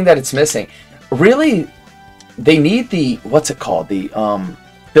the thing that it's missing. Really, they need the what's it called? The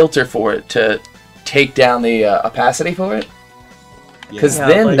filter for it to take down the opacity for it. Because Yeah,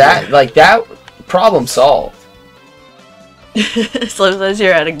 then that problem solved. Slim says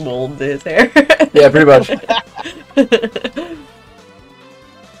you're adding mold to his hair. Yeah, pretty much.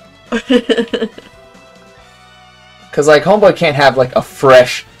 Because like Homeboy can't have like a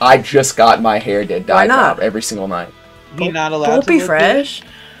fresh. I just got my hair did Why dye not? job every single night. You're not allowed Don't to be look fresh.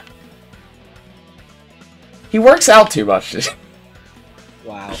 He works out too much. good.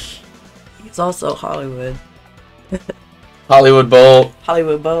 Wow. It's also Hollywood. Hollywood Bowl.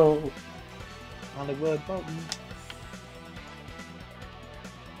 Hollywood Bowl. Hollywood Bolton.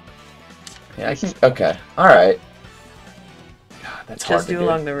 Yeah, I can. Okay, all right. God, that's hard Just to do do.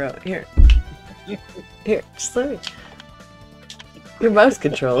 along the road. Here. Here, just let me. Your mouse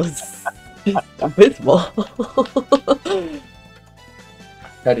control is abysmal.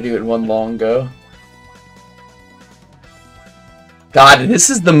 Try to do it in one long go. God, this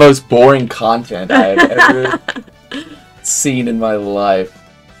is the most boring content I have ever seen in my life.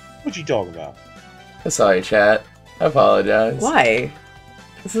 What you talking about? Sorry, chat. I apologize. Why?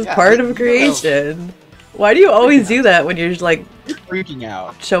 This is Yeah, part you of know. creation. Why do you always do that when you're like You're freaking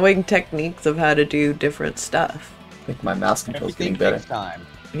out. showing techniques of how to do different stuff? I think my mouse control's Everything getting better. takes time.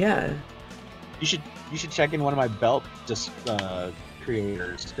 Yeah. You should check in one of my belt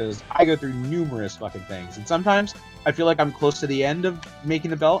creators because I go through numerous fucking things, and sometimes I feel like I'm close to the end of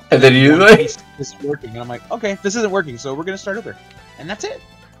making the belt, And then you one like- piece is working, and I'm like, okay, this isn't working, so we're gonna start over, and that's it.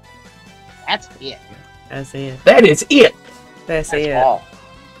 That's it. That's it. That is it. That's That's it. all.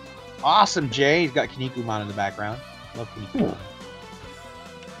 Awesome, Jay. He's got Kinnikuman in the background. Love Kinnikuman.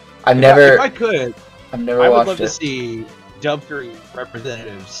 I've If never I could, I've never I would watched love to it. see W3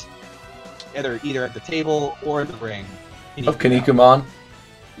 representatives either at the table or the ring. Of Kinnikuman.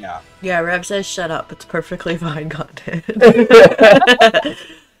 Yeah. Yeah, Reb says shut up. It's perfectly fine content.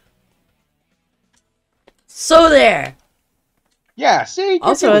 So there. Yeah, see? you're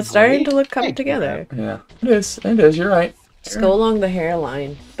Also, doing it's starting great. to look come Thank you, together. Yeah. It is. It is. You're right. Just go along the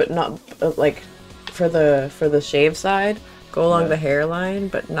hairline, but not like for the shave side. Go along Yeah. the hairline,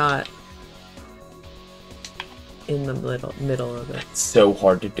 but not in the middle of it. It's so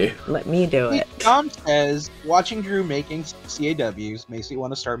hard to do. Let me do it. Tom says, watching Drew making CAWs makes me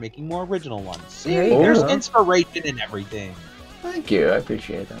want to start making more original ones. See, There you there's go. inspiration in everything. Thank you. I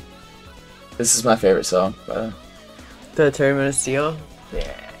appreciate that. This is my favorite song. The Tournament of Steel.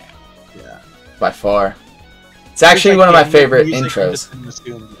 Yeah. Yeah. by far. It's actually one of my favorite music, intros. I just didn't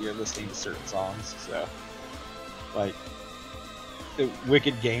assume that you're listening to certain songs, so like the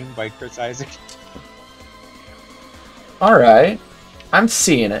Wicked Game by Chris Isaac. All right, I'm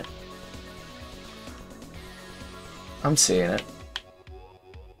seeing it. I'm seeing it.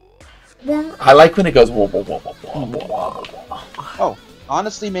 I like when it goes. Whoa, whoa, whoa, whoa, whoa, whoa, whoa. Oh,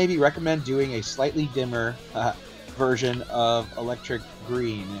 honestly, maybe recommend doing a slightly dimmer version of Electric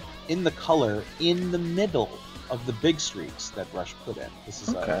Green in the color in the middle of the big streaks that Rush put in. This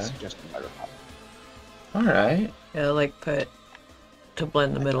is a suggestion by Republic. All right. Yeah, like put to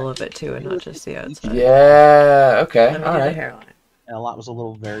blend the middle of it too, and not just the outside. Yeah. Okay. Let me All do the right. hairline. And a lot was a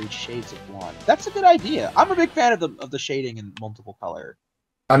little varied shades of blonde. That's a good idea. I'm a big fan of the shading in multiple color.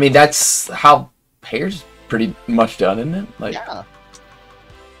 I mean, that's how hair's pretty much done, isn't it? Like. Yeah.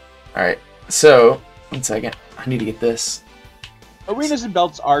 All right. So, 1 second. I need to get this. Arenas and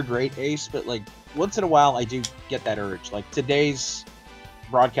belts are great, Ace, but like once in a while I do get that urge. Like today's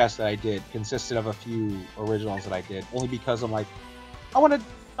broadcast that I did consisted of a few originals that I did, only because I'm like, I want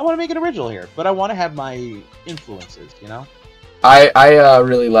to make an original here, but I want to have my influences, you know. I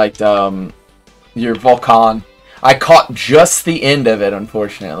really liked your Volcan. I caught just the end of it,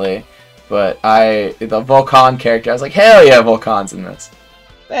 unfortunately, but the Volcan character, I was like, hell yeah, Volcan's in this.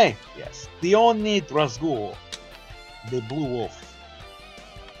 Hey, yes, the only Trasgul, the Blue Wolf.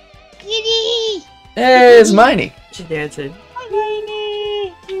 Hey, it's Miney. She dancing.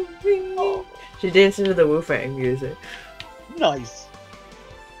 Oh, She dancing to the Wu Fang music. nice.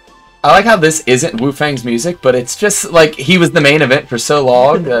 I like how this isn't Wu Fang's music, but it's just like he was the main event for so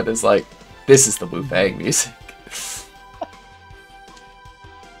long that it's like, this is the Wu Fang music.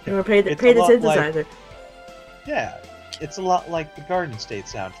 And we're paid the It's a lot synthesizer. Yeah, it's a lot like the Garden State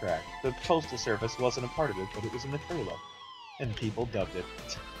soundtrack. The Postal Service wasn't a part of it, but it was in the trailer, and people dubbed it.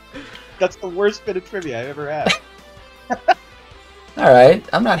 That's the worst bit of trivia I've ever had. Alright,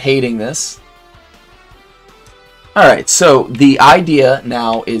 I'm not hating this. Alright, so the idea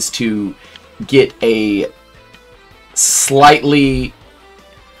now is to get a slightly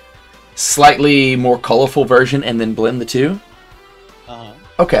more colorful version and then blend the two. Uh-huh.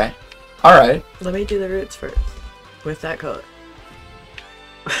 Okay. Alright. Let me do the roots first. With that color.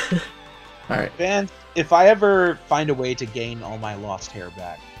 Alright. Vance, if I ever find a way to gain all my lost hair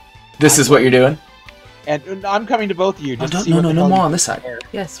back, This is what you're doing? and I'm coming to both of you. Just to see No, what the hell more you on this think of side. hair.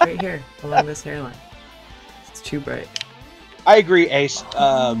 Yes, right here. Along this hairline. It's too bright. I agree, Ace.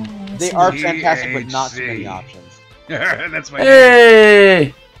 They are fantastic, but not so many options. That's my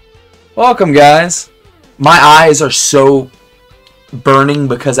Hey! Welcome, guys. My eyes are so burning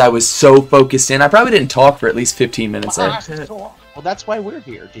because I was so focused in. I probably didn't talk for at least 15 minutes there. Well, that's why we're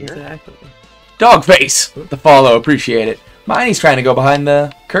here, dear. Exactly. Dogface! The follow, appreciate it. Miney's trying to go behind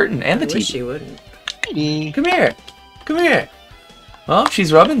the curtain and the I wish TV. she wouldn't. Come here. Come here. Oh,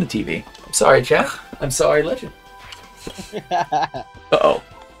 she's rubbing the TV. I'm sorry, chat. I'm sorry, Legend. Uh-oh.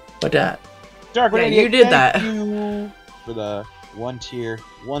 What that? Dark Yeah, Radio, you did thank that. you for the 1 tier,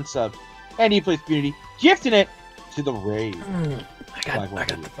 1 sub, and you play community, gifting it to the raid. I got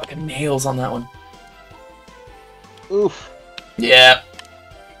the fucking nails on that one. Oof. Yeah.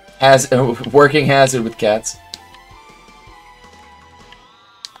 Working hazard with cats.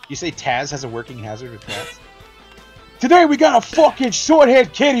 You say Taz has a working hazard with cats? Today we got a fucking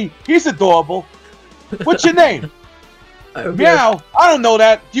short-haired kitty. He's adorable. What's your name? Meow. I don't know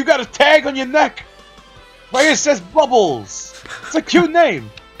that. You got a tag on your neck. Right here it says Bubbles. It's a cute name.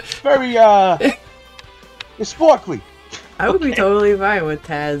 Very, it's sparkly. I would be totally fine with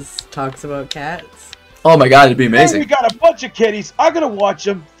Taz talks about cats. Oh my god, it'd be Then amazing. we got a bunch of kitties. I'm gonna watch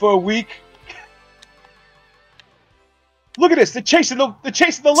them for a week. Look at this. They're chasing the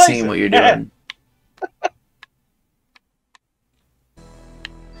laser. Seeing what you're doing.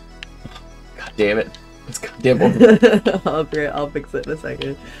 God damn it. It's goddamn over. I'll fix it in a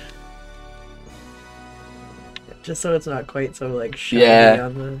second. Just so it's not quite so like shiny Yeah.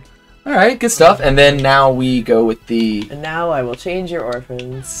 on the. Alright, good stuff. And then now we go with the... And now I will change your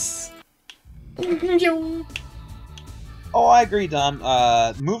orphans. Oh, I agree, Dom.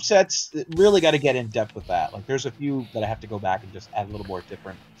 Movesets, really got to get in depth with that. Like, there's a few that I have to go back and just add a little more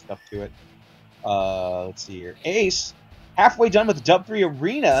different stuff to it. Let's see here. Ace, halfway done with the W3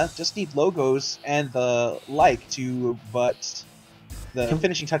 Arena. Just need logos and the like to, but the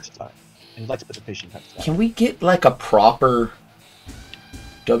finishing touches on it. And you'd like to put the finishing touches on it. Can we get like a proper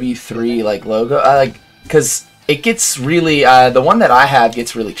W3 like logo? Like, because it gets really... the one that I have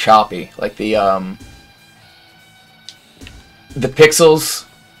gets really choppy. Like the pixels,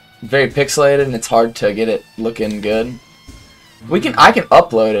 very pixelated, and it's hard to get it looking good. I can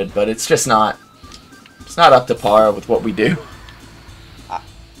upload it, but it's just not It's not up to par with what we do.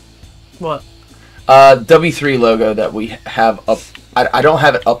 What? W3 logo that we have up. I don't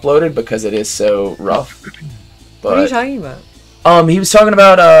have it uploaded because it is so rough. But, What are you talking about? he was talking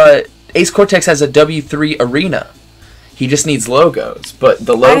about Ace Cortex has a W3 arena. He just needs logos, but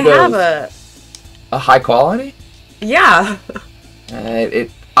the logo I have a high quality. Yeah. The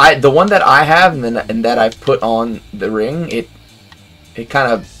one that I have and that I've put on the ring, it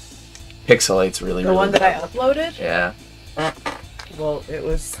kind of pixelates really. The one that I uploaded. Yeah. Well, it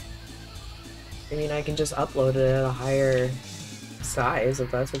was. I mean, I can just upload it at a higher size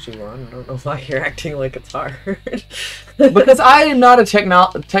if that's what you want. I don't know why you're acting like it's hard. Because I am not a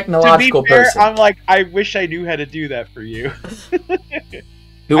technological to be fair, person. I'm like, I wish I knew how to do that for you.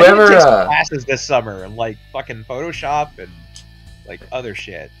 Whoever I need to take some classes this summer and like fucking Photoshop and like other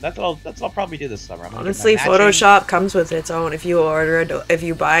shit. That's what I'll probably do this summer. Honestly, Photoshop comes with its own. If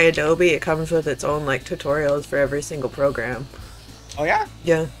you buy Adobe, it comes with its own like tutorials for every single program. Oh yeah.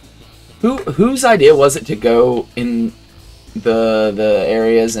 Yeah. Whose idea was it to go in the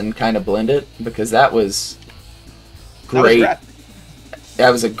areas and kind of blend it? Because that was great.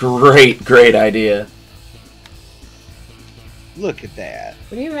 That was a great idea. Look at that.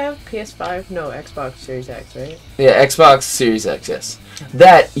 What do you have? PS5? No, Xbox Series X, right? Yeah, Xbox Series X, yes.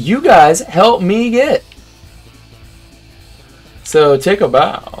 That you guys helped me get. So take a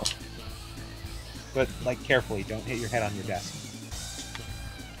bow. But like carefully, don't hit your head on your desk.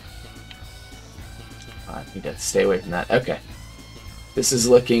 I need to stay away from that. Okay. This is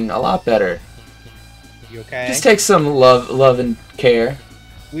looking a lot better. You okay? Just take some love and care.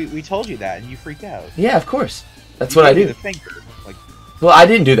 We told you that and you freaked out. Yeah, of course. That's what I do. The finger. Like, well, I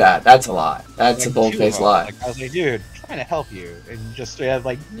didn't do that. That's a lie. That's like a bold-faced lie. Like, I was like, dude, I'm trying to help you, and just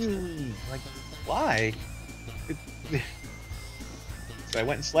like, why? So I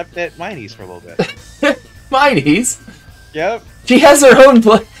went and slept at Miney's for a little bit. Miney's? Yep. She has her own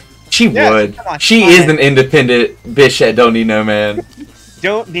place. She would. Come on, she is an independent bitch that don't need no man.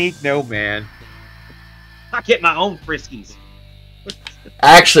 Don't need no man. I get my own friskies.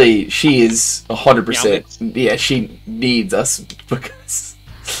 Actually, she is 100%. Yeah, she needs us because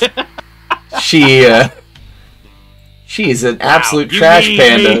she is an absolute trash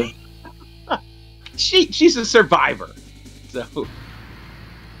panda. She's a survivor. So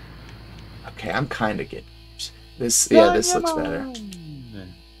okay, I'm kind of getting this. Yeah, this looks better.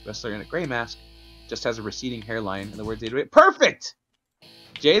 Wrestler in a gray mask just has a receding hairline, and the words they do it. Perfect,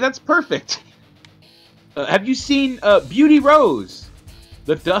 Jay. That's perfect. Have you seen Beauty Rose,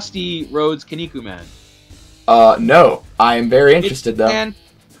 the Dusty Rhodes Kaniku man? No. I am very interested though.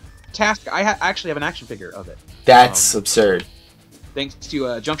 Fantastic. I actually have an action figure of it. That's absurd. Thanks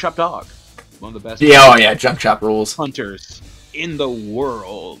to Junk Shop Dog, one of the best. Yeah, oh yeah, Junk Shop rules. Hunters in the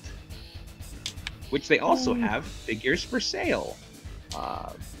world, which they also have figures for sale.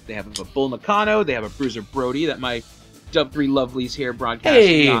 They have a Bull Nakano, they have a Bruiser Brody that my W3 lovelies here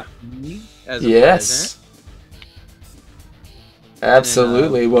broadcast got me as a present.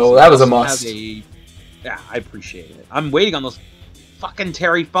 Absolutely. Then, well, that was a must. Yeah, I appreciate it. I'm waiting on those fucking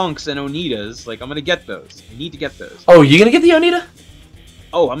Terry Funks and Onitas. Like, I'm gonna get those. I need to get those. Oh, you gonna get the Onita?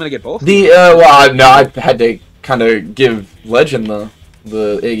 Oh, I'm gonna get both. Well, no, I had to kind of give Legend the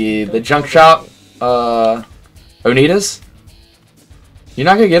Iggy, the Junk Shop, Onitas. You're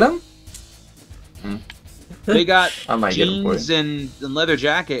not gonna get them? They got I might jeans and leather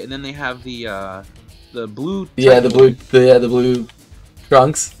jacket, and then they have the blue. Yeah, the blue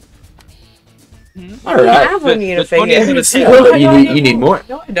trunks. All right. I have one Unita figure. You need more.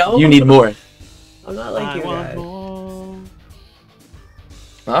 No, I don't. You need more. I'm not like you guys.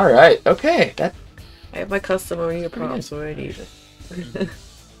 All right. Okay. I have my custom Onita props, so I need it.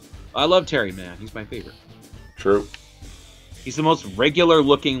 I love Terry, man. He's my favorite. True. He's the most regular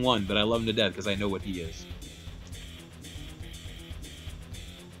looking one, but I love him to death because I know what he is.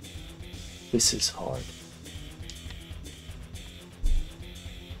 This is hard.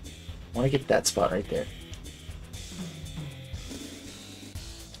 I want to get that spot right there.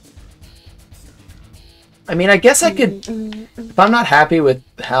 I mean, I guess I could, if I'm not happy with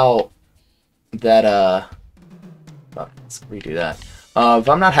how that, let's redo that. If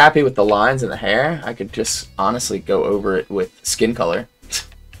I'm not happy with the lines and the hair, I could just honestly go over it with skin color.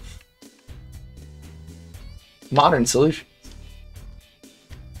 Modern solution.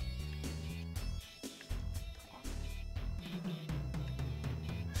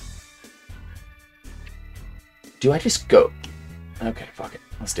 Do I just go? Okay, fuck it.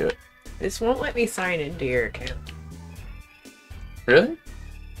 Let's do it. This won't let me sign into your account. Really?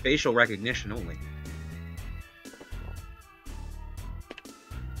 Facial recognition only.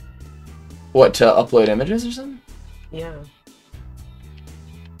 What, to upload images or something? Yeah.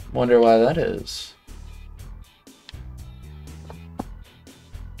 Wonder why that is.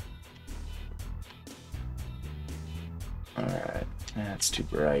 Alright, that's too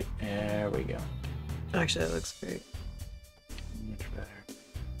bright. There we go. Actually, that looks great. Much better.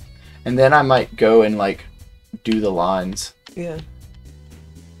 And then I might go and, like, do the lines Yeah.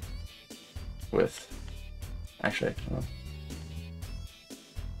 with... Actually, hold on.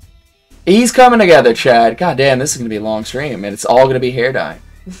 He's coming together, Chad. God damn, this is going to be a long stream, and it's all going to be hair dye.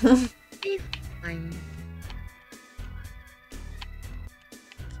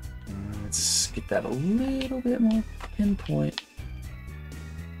 Let's get that a little bit more pinpoint.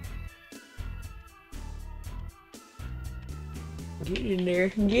 Get in there.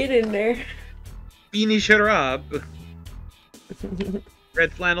 Get in there. Beanie Sharab.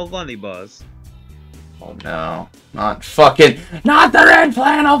 Red flannel bunny buzz. Oh no. Not the red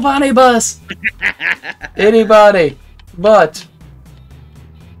flannel bunny bus! Anybody but...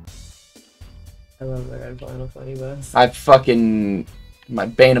 I love the red Final Funny Bus. I fucking... my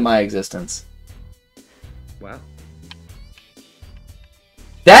bane of my existence. Wow.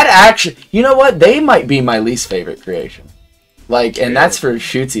 That actually... You know what? They might be my least favorite creation. Like, and that's for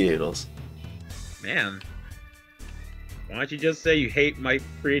Shootsy Doodles. Man. Why don't you just say you hate my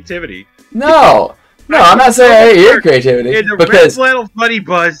creativity? No! No, I'm not saying I hate your creativity. It's a red Because... flannel funny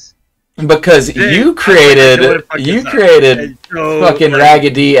buzz. Because you created fucking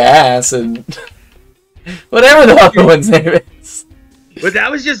Raggedy Ass and whatever the other one's name is. But that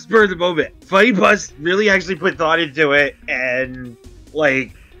was just for the moment. Funny Buzz really actually put thought into it, and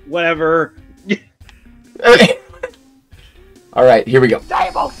like whatever. All right, here we go.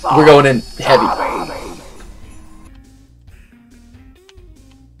 We're going in heavy.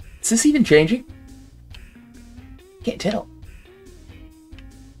 Is this even changing? Can't tell.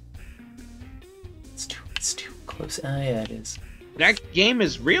 It's too close. Oh yeah, it is. That game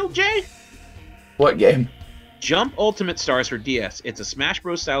is real, Jay? What game? Jump Ultimate Stars for DS. It's a Smash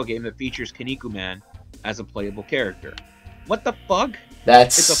Bros. Style game that features Kinnikuman as a playable character. What the fuck?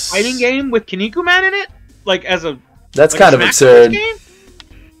 It's a fighting game with Kinnikuman in it? Like as a... That's like kind of absurd. Game?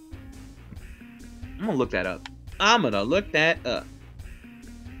 I'm gonna look that up.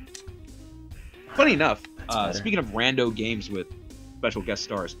 Funny enough, speaking of rando games with special guest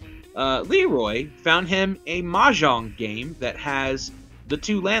stars, Leroy found him a Mahjong game that has the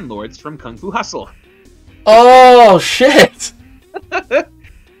two landlords from Kung Fu Hustle. Oh, shit!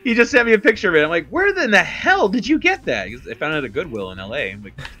 He just sent me a picture of it. I'm like, where in the hell did you get that? I found it at a Goodwill in LA. I'm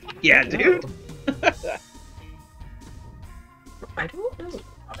like, yeah, dude. I don't know.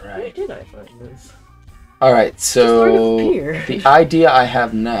 Alright. Where did I find this? Alright, so here. the idea I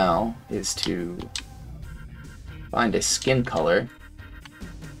have now is to find a skin color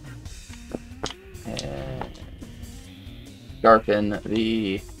and sharpen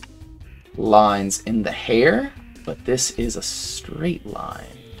the lines in the hair, but this is a straight line.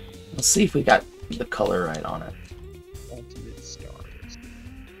 Let's see if we got the color right on it. Ultimate Stars.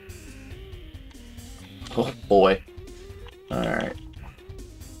 Oh boy. Alright.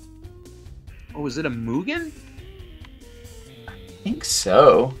 Oh, is it a Mugen? I think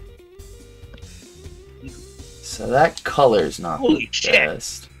so. So that color's not Holy the shit.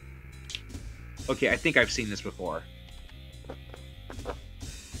 best. Okay, I think I've seen this before.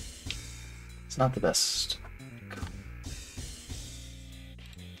 It's not the best.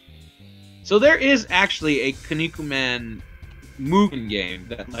 So there is actually a Kinnikuman Mugen game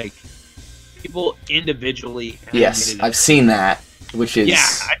that, like, people individually... Yes, I've seen that, which is... Yeah,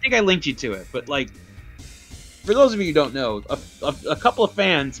 I think I linked you to it, but, like, for those of you who don't know, a couple of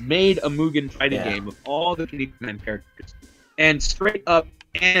fans made a Mugen fighting game with all the Kinnikuman characters, and straight up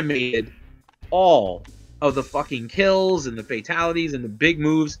animated all of the fucking kills and the fatalities and the big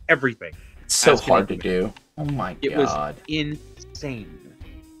moves, everything. It's so hard to do. Oh my god. It was insane.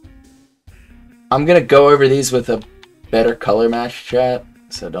 I'm gonna go over these with a better color match, chat,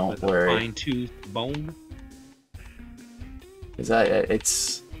 so don't With worry. a fine-tooth bone. Is that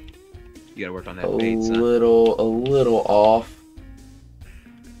it's You gotta work on a that fade, son. little off.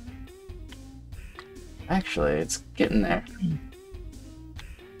 Actually, it's getting there.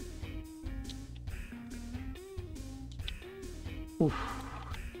 Oof.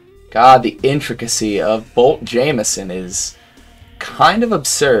 God, the intricacy of Bolt Jamison is kind of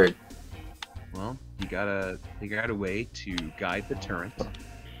absurd. Well, you gotta figure out a way to guide the turret. I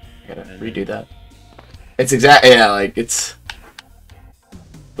gotta redo that. It's like it's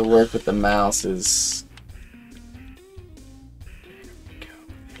the work with the mouse is.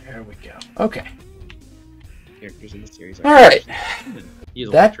 There we go. Okay. Characters in the series. All right. He's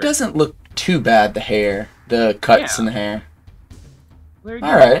That electric. doesn't look too bad, the hair. The cuts Yeah. in the hair. There you go.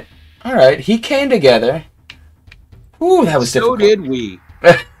 Alright. Alright. He came together. Ooh, that was So difficult. did we.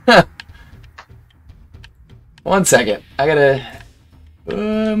 1 second. I gotta...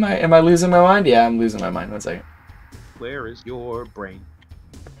 am I losing my mind? Yeah, I'm losing my mind. 1 second. Where is your brain?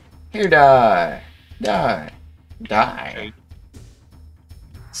 Here, die. Die. Die. Okay.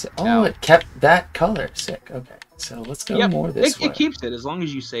 So, Now- it kept that color. Sick. Okay. So let's go Yep, more this way. It keeps it as long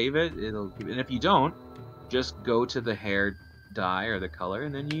as you save it. It'll keep it. And if you don't, just go to the hair dye or the color,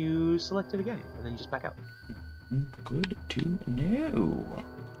 and then you select it again, and then you just back out. Good to know.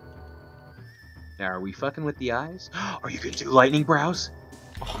 Now, are we fucking with the eyes? Are you gonna do lightning brows?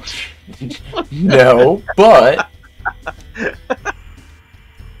 No, but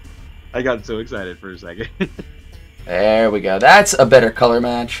I got so excited for a second. there we go. That's a better color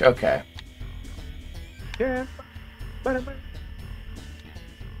match. Okay. Yeah.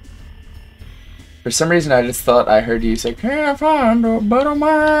 For some reason, I just thought I heard you say, "Can't find a better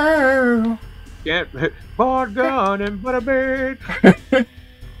man." Yeah, bought gun and butterbird.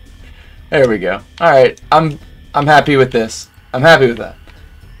 There we go. All right, I'm happy with this. I'm happy with that.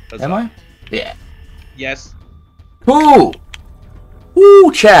 That's Am all. I? Yeah. Yes. Cool.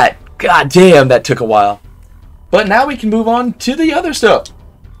 Woo, chat. God damn, that took a while. But now we can move on to the other stuff.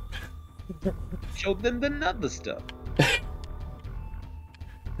 Show them the other stuff.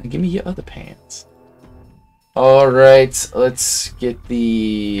 Give me your other pants. Alright, let's get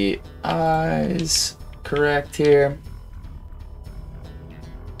the eyes correct here.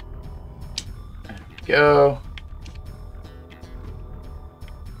 There we go.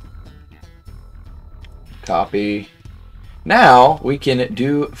 Copy. Now we can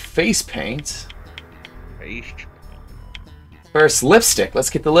do face paint. First, lipstick. Let's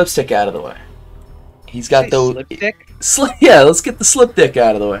get the lipstick out of the way. He's got the lipstick. yeah, let's get the slip dick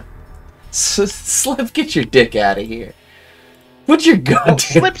out of the way. Slip, get your dick out of here. Put your goddamn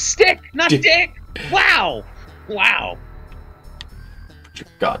Slipstick, not Dick. dick. Wow. Wow. put your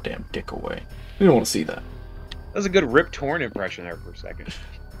goddamn dick away. We don't want to see that. That was a good Rip Torn impression there for a second.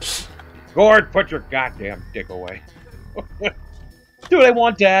 Gord, put your goddamn dick away. Do what I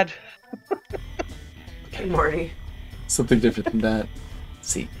want, Dad. Hey, Marty. Something different than that. Let's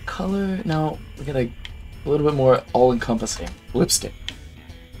see, color. No, we got a little bit more all-encompassing lipstick.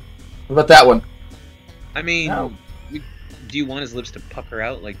 What about that one? I mean, No. do you want his lips to pucker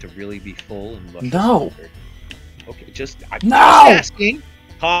out, like to really be full and luscious? No. Okay, I'm No! just asking.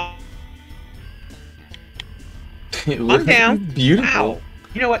 Calm Look down. Beautiful. Wow.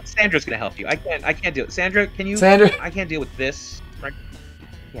 You know what? Sandra's gonna help you. I can't do it. Sandra, can you? Sandra. I can't deal with this. Right?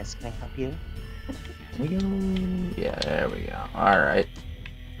 Yes, can I help you? We go. Yeah, there we go. All right.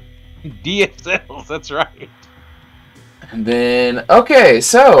 DSLs, that's right. And then, okay,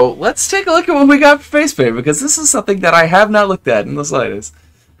 so let's take a look at what we got for face paint, because this is something that I have not looked at in the slightest.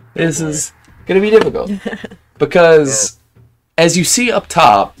 This is going to be difficult. Because, as you see up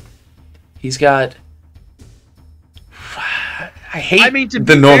top, he's got... I hate I mean, to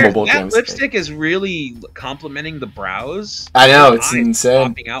the be normal fair, Bolt that Games lipstick is really complementing the brows. I know, The it's eyes insane.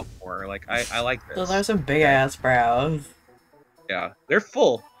 Popping out more. Like I like this. Those are some big ass brows. Yeah, they're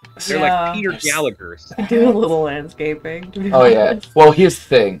full. They're Yeah. like Peter Gallagher's. I do a little landscaping. To be Oh, yeah. honest. Well, here's the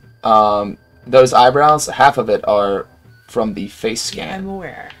thing. Those eyebrows, half of it are from the face scan. I'm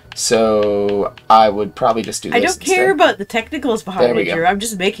aware. So I would probably just do this I don't care instead. about the technicals There behind we it, go. Drew. I'm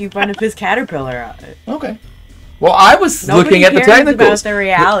just making fun of his caterpillar on it. Okay. Well, I was Nobody looking at the cares about technicals. the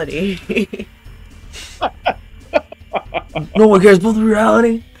reality. No one cares about the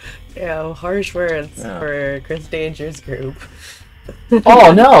reality. Yeah, harsh words Yeah. for Chris Danger's group.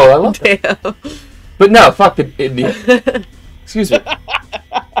 Oh no, I love that. Damn. But no, fuck the Indian. Excuse me.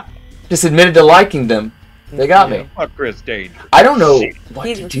 Just admitted to liking them. They got me. Fuck Chris Danger. I don't know Shit. what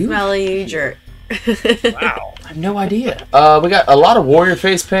He's to a do. smelly jerk. Wow. I have no idea. We got a lot of warrior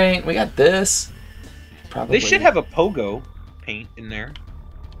face paint. We got this. Probably. They should have a pogo paint in there.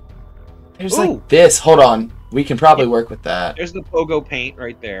 There's Ooh. like this. Hold on. We can probably work with that. There's the pogo paint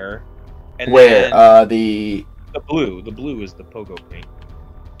right there. And Where? then The. the blue. The blue is the pogo paint.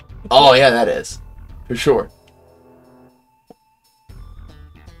 Oh yeah, that is for sure.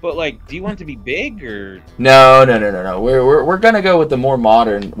 But like, do you want it to be big or? No. We're gonna go with the more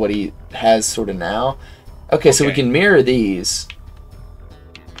modern, what he has sort of now. Okay, so we Okay. can mirror these.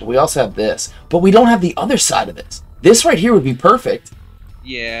 But we also have this, but we don't have the other side of this. This right here would be perfect,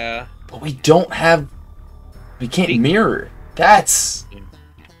 Yeah. but we don't have. We can't See? mirror. That's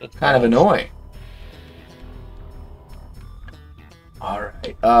That's kind of balls. annoying. All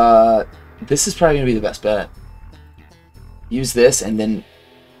right. This is probably gonna be the best bet. Use this and then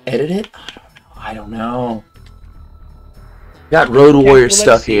Edit it? I don't know. Got Road Warrior let's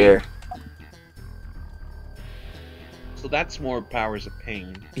stuff see. here. So that's more Powers of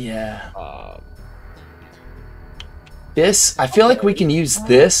Pain. Yeah. This, I feel like we can use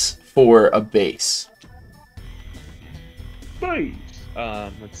this for a base. Nice.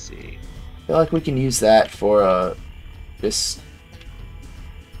 Let's see. I feel like we can use that for this.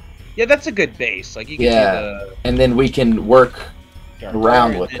 Yeah, that's a good base. Like you can do And then we can work the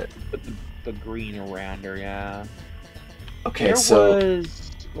around with and it. Put the green around her. Yeah. Okay, There so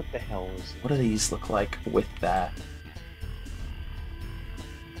was what the hell is it? what do these look like with that?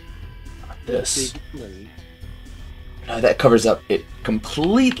 This. Big plate. No, that covers up it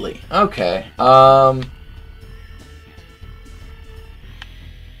completely. Okay. I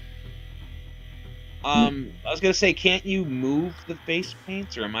was gonna say, can't you move the face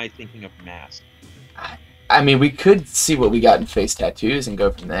paints, or am I thinking of mask? I mean, we could see what we got in face tattoos and go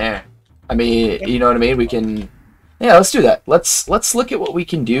from there. I mean, you know what I mean? We can. Yeah, let's do that. Let's look at what we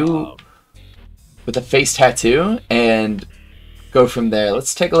can do with a face tattoo and go from there.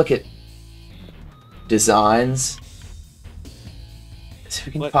 Let's take a look at designs. See if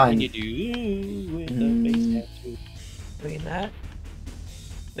we can What find. can you do with the face tattoo? I mean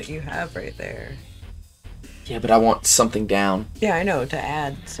that you have right there. Yeah, but I want something down. Yeah, I know, to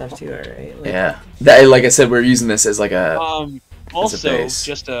add stuff to it, right? Like, Yeah. That, like I said, we're using this as like a. Also, base.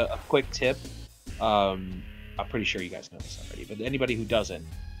 just a quick tip. I'm pretty sure you guys know this already, but anybody who doesn't,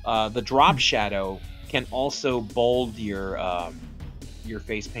 the drop shadow can also bold your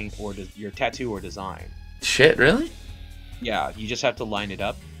face paint or your tattoo or design. Shit, really? Yeah, you just have to line it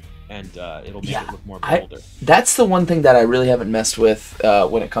up, and it'll make it look more bolder. That's the one thing that I really haven't messed with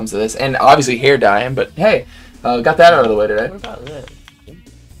when it comes to this, and obviously hair dyeing. But hey, got that out of the way today. What about this?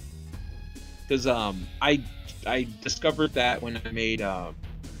 Because I discovered that when I made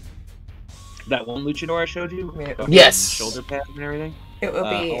that one luchador I showed you. Yes. Shoulder pads and everything. It would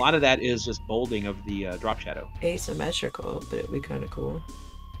be A lot of that is just bolding of the drop shadow. asymmetrical, but it'd be kind of cool.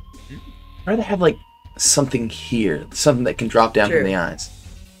 I'd rather have like something here, something that can drop down True. from the eyes.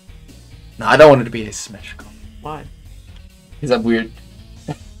 No, I don't want it to be asymmetrical. Why? Is that weird?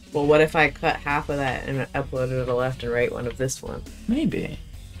 Well, what if I cut half of that and uploaded a left and right one of this one? Maybe.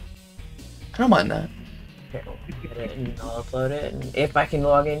 I don't mind that. Okay, I'll get it and I'll upload it. And if I can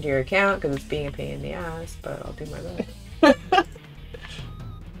log into your account, because it's being a pain in the ass, but I'll do my best.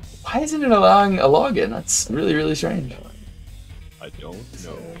 Why isn't it allowing a login? That's really, really strange. I don't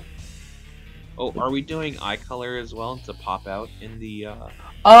know. Oh, are we doing eye color as well to pop out in the?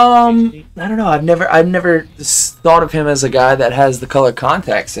 I don't know. I've never thought of him as a guy that has the color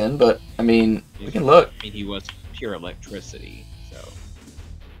contacts in, but I mean, we can look. I mean, he was pure electricity, so.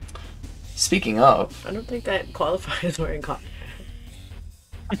 Speaking of, I don't think that qualifies wearing contacts.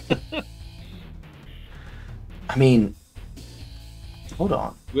 I mean, hold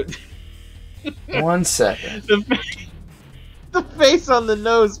on. 1 second. The face on the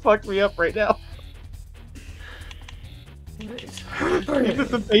nose fucked me up right now. He put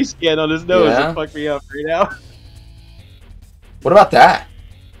the face scan on his nose Yeah. and fucked me up right now. What about that?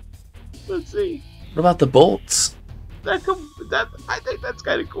 Let's see. What about the bolts? I think that's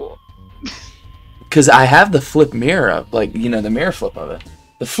kind of cool. Because I have the flip mirror up, like, you know, the mirror flip of it.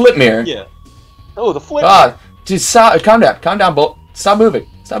 The flip mirror. Yeah. Oh, the flip. Ah, dude, stop, calm down, Bolt. Stop moving.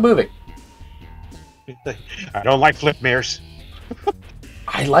 I don't like flip mirrors.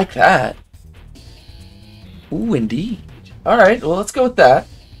 I like that. Ooh, indeed. All right, well, let's go with that.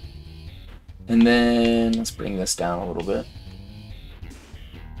 And then let's bring this down a little bit.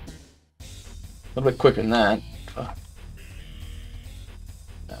 A little bit quicker than that. Fuck.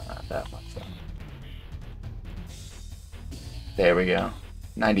 No, not that much. Though. There we go.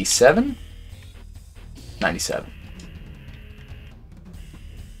 97? 97.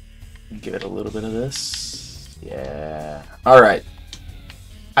 Give it a little bit of this. Yeah. All right.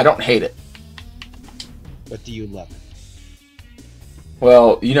 I don't hate it. But do you love it?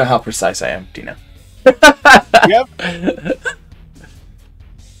 Well, you know how precise I am, Dino. Yep.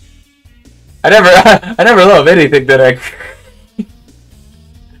 I never love anything that I.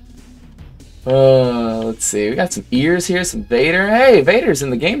 Let's see. We got some ears here, some Vader. Hey, Vader's in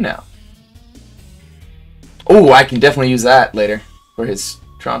the game now. Oh, I can definitely use that later for his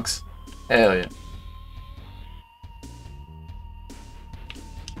trunks. Hell yeah.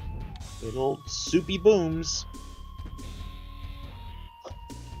 Little soupy booms.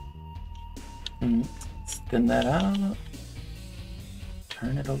 Let's thin that out.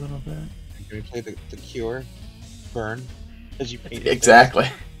 Turn it a little bit. Can we play the Cure? Burn? As you paint it. Exactly.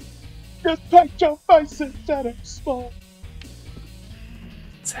 Just pack your biceps at a small.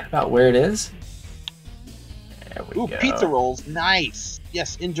 Let's Is that about where it is? There we Ooh, go. pizza rolls. Nice.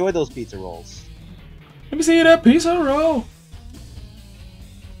 Yes, enjoy those pizza rolls. Let me see that pizza roll.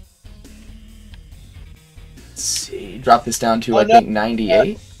 Let's see. Drop this down to, I think,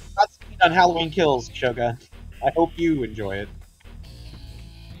 98. That's on Halloween Kills, Shogun. I hope you enjoy it.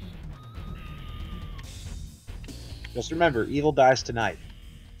 Just remember, evil dies tonight.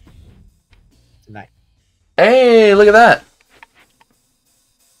 Tonight. Hey, look at that.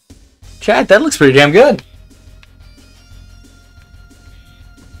 Chat, that looks pretty damn good.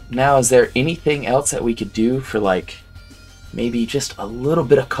 Now, is there anything else that we could do for, like, maybe just a little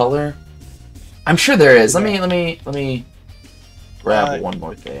bit of color? I'm sure there is. Let me grab one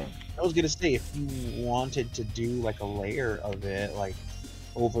more thing. I was gonna say, if you wanted to do like a layer of it, like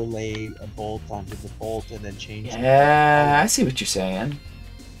overlay a bolt onto the bolt and then change. Yeah, I see what you're saying.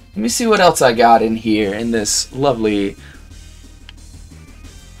 Let me see what else I got in here in this lovely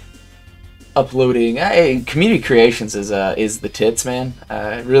uploading. Hey, community creations is the tits, man.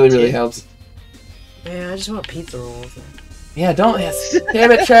 It really helps. Yeah, I just want pizza rolls. Yeah, don't.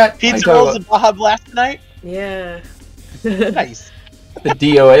 Damn it, chat. Pizza rolls and Baja Blast tonight. Yeah. Nice. The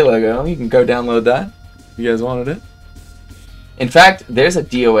DOA logo. You can go download that if you guys wanted it. In fact, there's a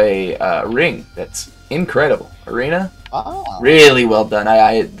DOA ring that's incredible. Arena. Ah. Really well done.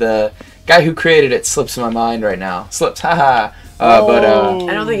 The guy who created it slips my mind right now. Slips, haha. But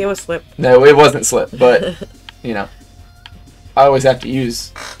I don't think it was slip. no, it wasn't slip. But you know, I always have to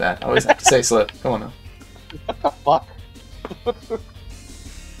use that. I always have to say slip. Come on now. What the fuck?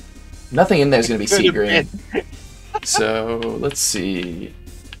 Nothing in there is gonna be sea Could have green. So let's see.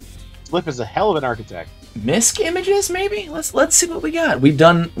 Slip is a hell of an architect. Misc images, maybe. Let's see what we got. We've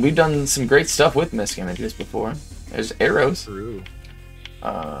done some great stuff with misc images before. There's arrows. True.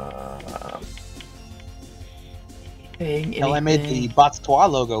 Hell, Hell, I made the Bots-Toi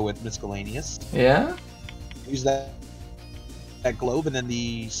logo with Miscellaneous. Yeah. Use that globe and then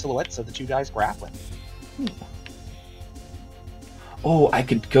the silhouettes of the two guys grappling. Oh, I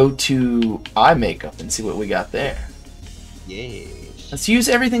could go to eye makeup and see what we got there. Yes. Let's use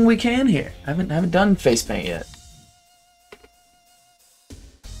everything we can here. I haven't done face paint yet.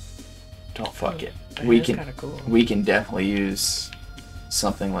 Don't fuck it. Yeah, We that's can kinda cool. we can definitely use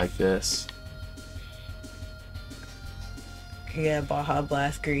something like this. Yeah, Baja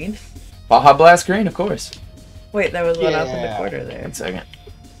Blast green. Baja Blast green, of course. Wait, that was one up in the Yeah. corner there. 1 second.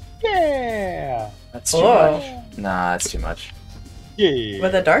 Yeah. That's too Oh. much. Nah, that's too much. Yeah.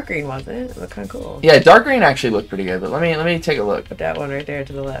 But the dark green wasn't. It looked kind of cool. Yeah, dark green actually looked pretty good, but let me take a look. Put that one right there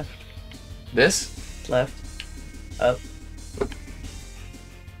to the left. This? Left. Up.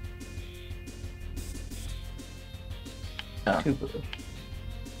 Oh. Too blue.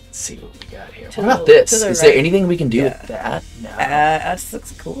 Let's see what we got here. To What about the- this? to the Is there right. anything we can do Yeah. with that? No. This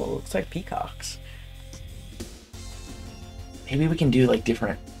looks cool. Looks like peacocks. Maybe we can do like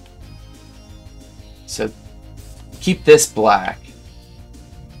different. So keep this black.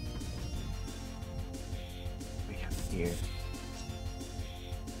 We got here.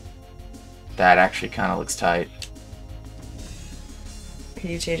 That actually kind of looks tight. Can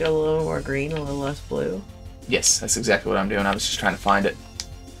you change it a little more green, a little less blue? Yes, that's exactly what I'm doing. I was just trying to find it.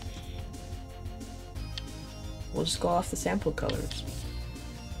 We'll just go off the sample colors.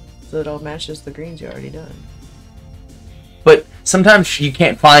 So it all matches the greens you already done. But sometimes you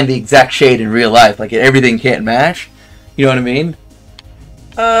can't find the exact shade in real life. Like everything can't match. You know what I mean?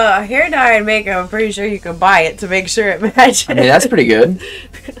 Hair dye and makeup, I'm pretty sure you can buy it to make sure it matches. I mean, that's pretty good.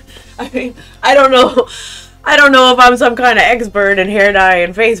 I mean, I don't know if I'm some kind of expert in hair dye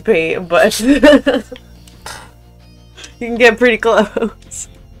and face paint, but you can get pretty close.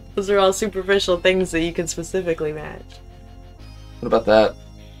 Those are all superficial things that you can specifically match. What about that?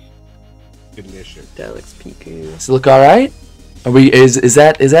 Delicious. That looks peekoo. Does it look all right? Are we? Is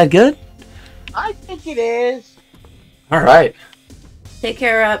that good? I think it is. All right. Take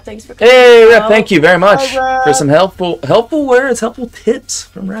care, Rep. Thanks for coming. Hey, Rep, out. thank you very much Hi, Rep. for some helpful words, helpful tips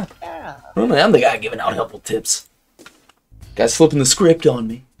from Rep. Yeah. Normally, I'm the guy giving out helpful tips. Guy's flipping the script on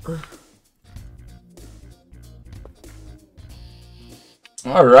me.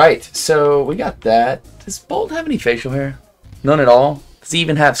 All right, so we got that. Does Bolt have any facial hair? None at all. Does he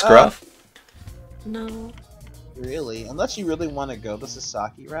even have scruff? No. Really, unless you really want to go the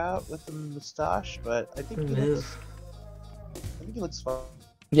Sasaki route with the moustache, but I think he looks fine.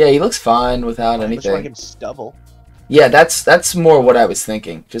 Yeah, he looks fine without I just want anything. him stubble. Yeah, that's more what I was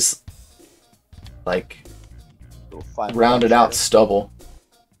thinking. Just like Little 5 rounded bucks out there. stubble.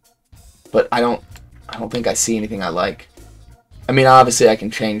 But I don't think I see anything I like. I mean, obviously I can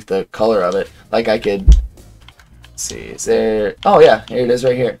change the color of it. Like I could Let's see, is there... Oh, yeah, here it is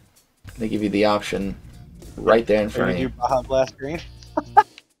right here. They give you the option right there in front of you. Baja Blast Green.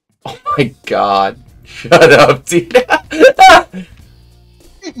 Oh my god. Shut up, dude.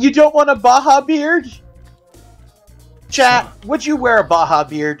 You don't want a Baja beard? Chat, would you wear a Baja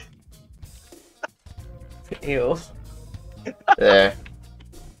beard? Ew. There.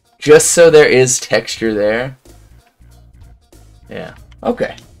 Just so there is texture there. Yeah.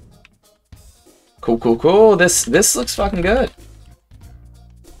 Okay. Cool, cool, cool. This looks fucking good.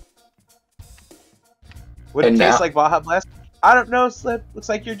 Would it And taste now- like Baja Blast? I don't know, Slip. Looks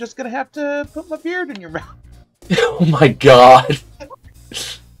like you're just gonna have to put my beard in your mouth. Oh my god. I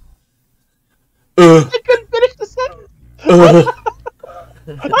couldn't finish the sentence.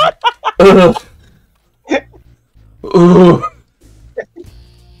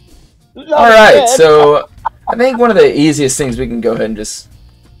 Alright, so I think one of the easiest things we can go ahead and just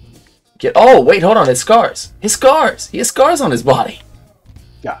get... Oh, wait, hold on, his scars. His scars! He has scars on his body.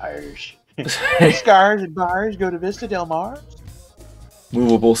 Scars. Scars and bars go to Vista Del Mar.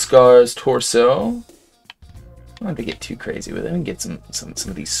 Movable scars, torso. I don't have to get too crazy with it. I can get some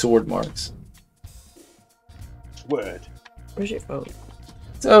of these sword marks. Word. Where's your phone?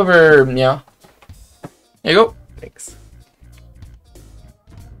 It's over, yeah. There you go. Thanks.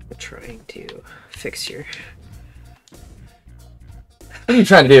 I'm trying to fix your... What are you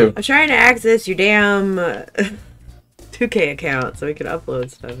trying to do? I'm trying to access your damn 2K account so we can upload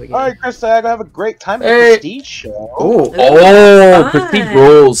stuff again. Alright, Chris, I have a great time at the Hey. Prestige show. Oh, fun. Prestige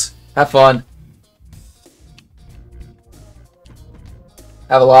rules. Have fun.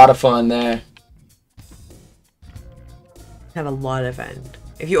 Have a lot of fun there. Have a lot of fun.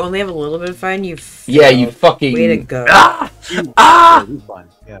 If you only have a little bit of fun, you Yeah, you fucking... way to go. Ah! Ah! Refund,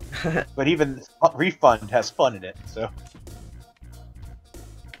 yeah. But even refund has fun in it, so.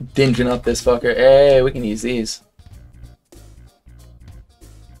 Dinging up this fucker. Hey, we can use these.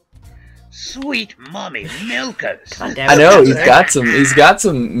 Sweet mommy milkers. God damn I it, know, Spencer. he's got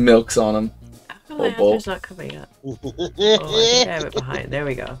some milks on him. How come my bowl. answer's not coming up? Oh, I think I have it behind. There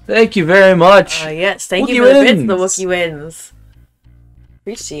we go. Thank you very much. Yes, thank Wookie you for the bits, wins. the Wookie wins.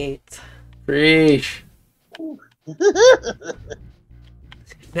 Appreciate. Preach.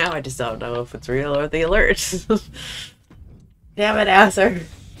 Now I just don't know if it's real or the alert. Damn it, Asser.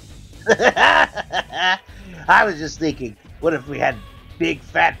 I was just thinking, what if we had big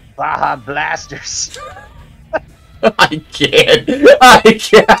fat Baja blasters? I can't.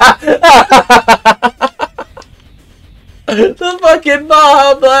 The fucking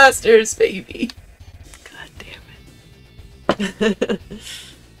Baja Blasters, baby. God damn it.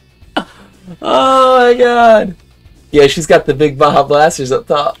 Oh my god. Yeah, she's got the big Baja Blasters up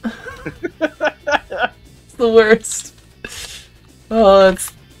top. It's the worst. Oh,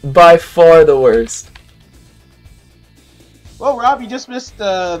 it's by far the worst. Well, Rob, you just missed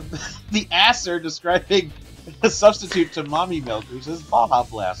the Asser describing the substitute to mommy milkers as Baja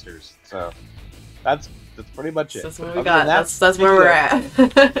Blasters. So that's pretty much it. That's what we Other got. than That's where we're at.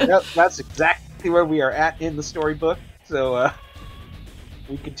 Yep, that's exactly where we are at in the storybook. So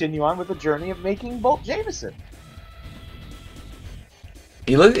we continue on with the journey of making Bolt Jamison.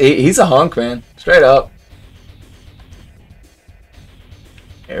 He's a hunk, man. Straight up.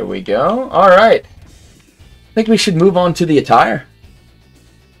 There we go. Alright. I think we should move on to the attire.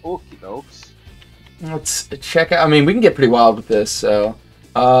 Okie dokes. Let's check out. I mean, we can get pretty wild with this. So,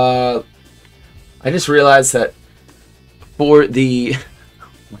 I just realized that for the, oh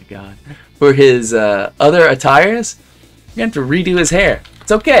my god, for his other attires, you have to redo his hair.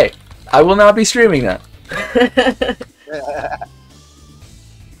 It's okay. I will not be streaming that.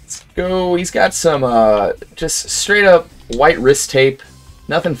 Let's go. He's got some just straight up white wrist tape.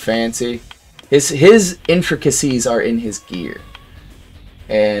 Nothing fancy. His intricacies are in his gear.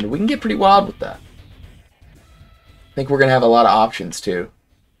 And we can get pretty wild with that. I think we're going to have a lot of options, too.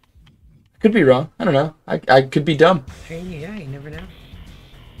 Could be wrong. I don't know. I could be dumb. Yeah, you never know.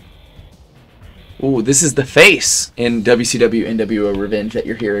 Ooh, this is the face in WCW NWO Revenge that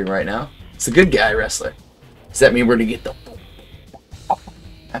you're hearing right now. It's a good guy wrestler. Does that mean we're going to get the...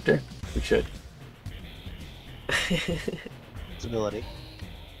 after? We should. Stability.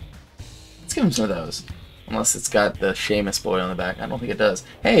 Let's give him some of those. Unless it's got the Sheamus boy on the back. I don't think it does.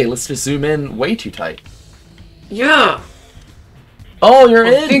 Hey, let's just zoom in way too tight. Yeah! Oh, you're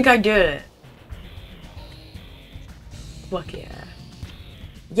I in! think I did it. Fuck yeah.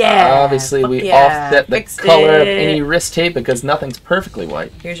 Yeah! Obviously, fuck we yeah. offset the Fixed color of it. any wrist tape because nothing's perfectly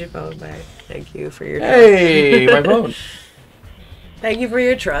white. Here's your phone back. Thank you for your Hey, my phone. Thank you for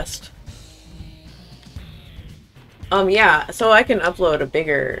your trust. Yeah, so I can upload a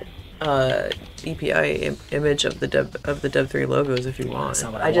bigger DPI image of the W3 logos if you want. That's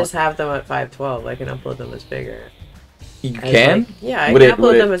not what I just have them at 512. I can upload them as bigger. You can? Like, yeah, I Would can it- upload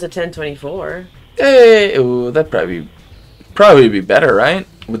would it- them as a 1024. Hey, ooh, that'd probably be better, right?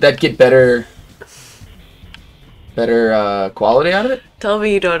 Would that get better quality out of it? Tell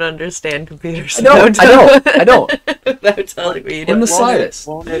me you don't understand computers. I don't. Without telling me you In don't. the slightest.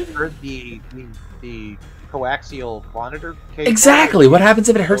 Won't it hurt the coaxial monitor cable? Exactly. What happens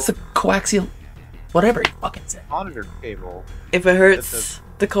if it hurts the coaxial? Whatever you fucking said. Monitor cable. If it hurts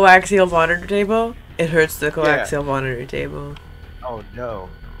the coaxial monitor table, it hurts the coaxial monitor table. Oh no,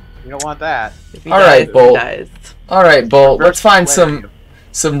 you don't want that. If he All dies, right, he Bolt. dies. All right, Bolt. Reverse Let's find polarity.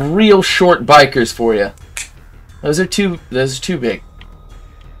 some real short bikers for you. Those are too big.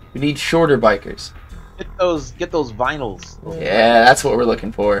 We need shorter bikers. Get those vinyls. Yeah, that's what we're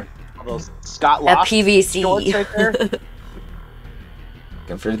looking for. All those Scott A Loft PVC. shorts right there.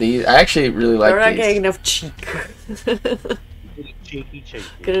 Looking for these. I actually really We're not like getting these. enough cheek. Cheeky.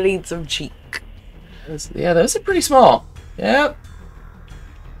 Gonna need some cheek. Yeah, those are pretty small. Yep.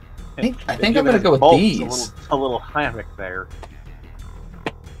 I think I'm gonna go with these. A little hammock there.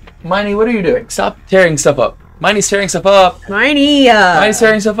 Miney, what are you doing? Stop tearing stuff up. Miney's tearing stuff up. Miney, Miney's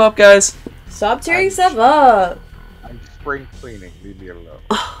tearing stuff up, guys. stop tearing stuff up. I'm spring cleaning. Leave me alone.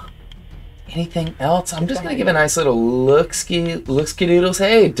 Anything else? I'm just gonna give a nice little look-ski doodles.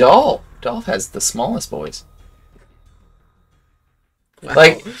 Hey, Dolph. Dolph has the smallest boys. Wow.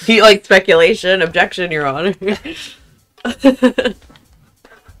 Like he like Speculation, objection, Your Honor.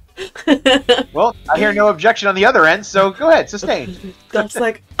 Well, I hear no objection on the other end, so go ahead, sustain. That's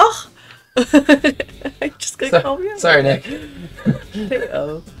like, oh. I just gonna call you. Sorry, Nick.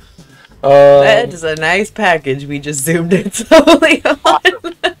 Oh. That Um, is a nice package we just zoomed in slowly on.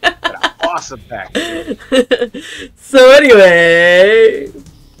 Awesome package. So anyway,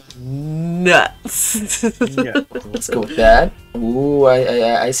 nuts. Yeah. let's go with that. Ooh,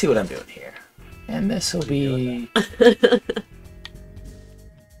 I see what I'm doing here. And this will be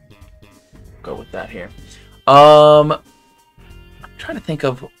go with that here. I'm trying to think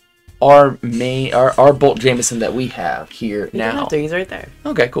of our Bolt Jamison that we have here You don't now. have to, he's right there.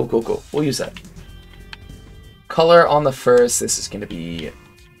 Okay, cool. We'll use that. Color on the first. This is gonna be.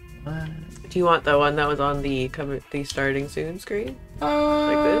 Do you want the one that was on the starting soon screen?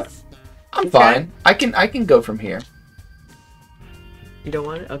 Like this? I'm Okay. fine. I can go from here. You don't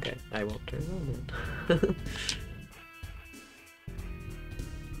want it? Okay, I won't turn it on then.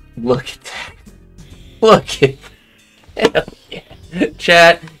 Look at that. Look at. Hell yeah.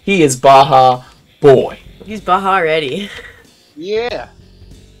 Chat. He is Baja Boy. He's Baja ready. Yeah.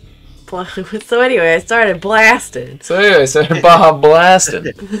 So anyway, I started blasting. So anyway, so Baja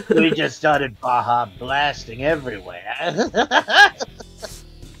blasting. We just started Baja blasting everywhere.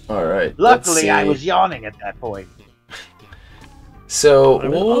 All right. let's Luckily, see. I was yawning at that point. So I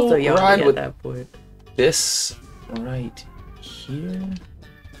was we'll also yawning ride at with that point. this right here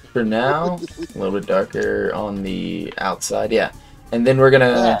for now. A little bit darker on the outside, yeah. And then we're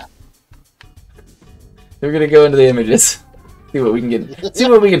gonna go into the images, see what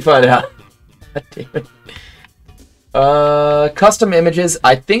we can find out. God damn it. Custom images.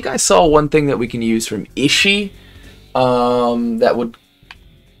 I think I saw one thing that we can use from Ishii. That would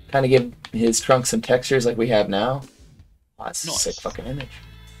kind of give his trunk some textures like we have now. Oh, that's a Nice. sick fucking image.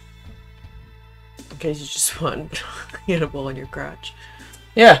 In case you just want Hannibal in your crotch.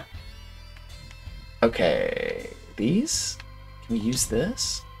 Yeah. Okay. These? Can we use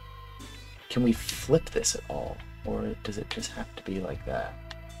this? Can we flip this at all? Or does it just have to be like that?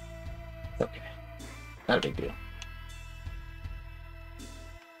 Okay. Not a big deal.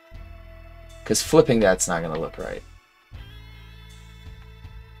 Because flipping that's not going to look right.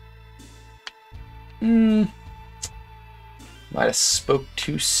 Might have spoke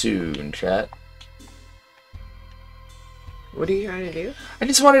too soon, chat. What are you trying to do? I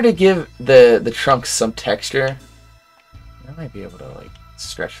just wanted to give the trunk some texture. I might be able to like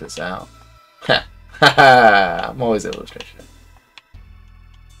stretch this out. Ha ha ha! I'm always able to stretch it.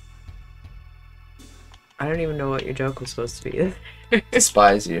 I don't even know what your joke was supposed to be.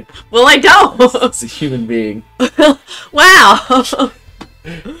 Despise you. Well, I don't. It's a human being. Wow.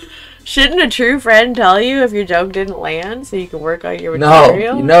 Shouldn't a true friend tell you if your joke didn't land so you can work on your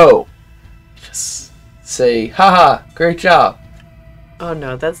material? No. Just say, haha, great job. Oh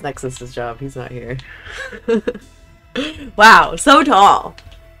no, that's Nexus's job. He's not here. Wow, so tall.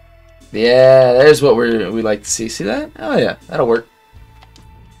 Yeah, there's what we like to see. See that? Oh yeah, that'll work.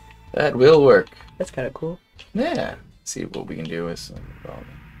 That will work. That's kind of cool. Yeah. See what we can do with some.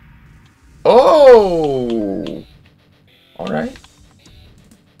 Oh. All right.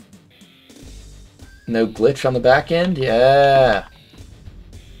 No glitch on the back end? Yeah.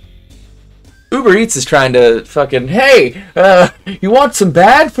 Uber Eats is trying to fucking, hey, you want some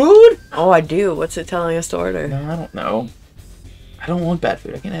bad food? Oh, I do. What's it telling us to order? No, I don't know. I don't want bad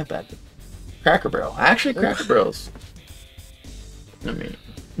food. I can't have bad food. Cracker Barrel. Actually, Cracker Barrels. I mean,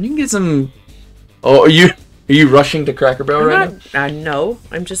 you can get some... Oh, are you rushing to Cracker Barrel right now? No.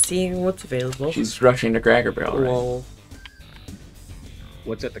 I'm just seeing what's available. She's rushing to Cracker Barrel, right? Well,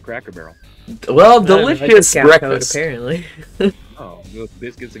 What's at the Cracker Barrel? Well, I don't know, delicious a discount code, breakfast. apparently. Oh, with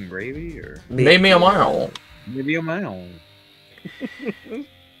biscuits and gravy, or Maybe on my own. maybe on my own.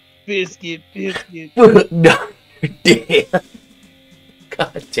 Biscuit. No. Damn.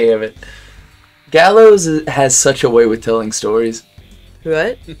 God damn it. Gallows has such a way with telling stories.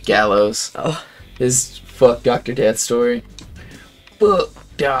 What? Gallows. Oh. His fuck Dr. Death story. Fuck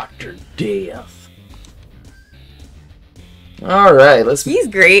Dr. Death. Alright, let's... He's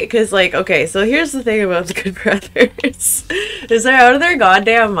great, because, like, okay, so here's the thing about the Good Brothers. Is they're out of their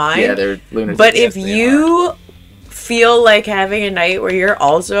goddamn mind. Yeah, they're lunatics. But if Yes, they you feel like having a night where you're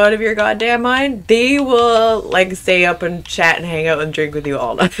also out of your goddamn mind, they will, like, stay up and chat and hang out and drink with you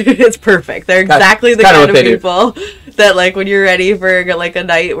all night. It's perfect. They're exactly the kind of people that, like, when you're ready for, like, a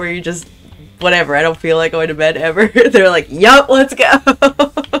night where you just, whatever, I don't feel like going to bed ever, they're like, yup, let's go.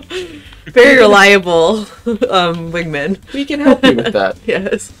 Very reliable wingman. We can help you with that.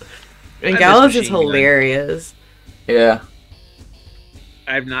 Yes. And I Gallows miss is Machine Gun. hilarious. Yeah.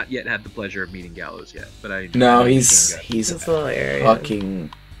 I have not yet had the pleasure of meeting Gallows yet, but I No, I he's It's hilarious.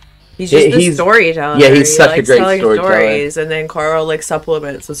 fucking... He's just the he's- storyteller. yeah, he's He such a likes great telling storyteller. stories, and then Carl like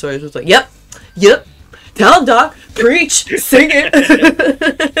supplements the stories with like, yep, tell him, Doc, preach, sing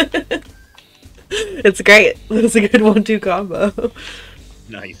it. It's great. It's a good 1-2 combo.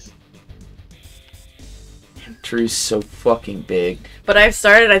 nice. Drew's so fucking big. But I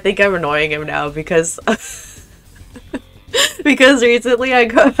think I'm annoying him now because because recently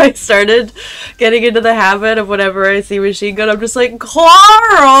I started getting into the habit of whenever I see Machine Gun, I'm just like,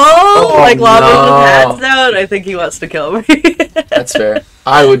 Carl! Like lobbing the hats down. I think he wants to kill me. That's fair.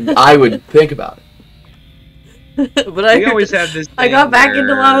 I would think about it. But We always have this. I got thing back where-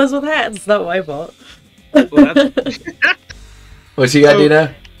 into llamas with hats. It's not my fault. Well, that's, What you got,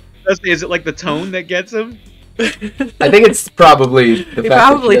 Dino? is it like the tone that gets him? I think it's probably the He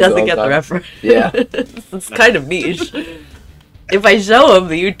fact probably that doesn't he get the all reference. Yeah. It's kind of niche. If I show him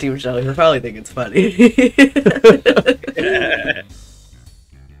the YouTube show, he'll probably think it's funny.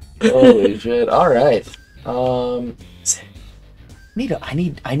 Holy shit! All right. I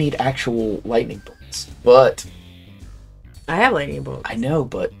need actual lightning bolts, but I have lightning bolts. I know,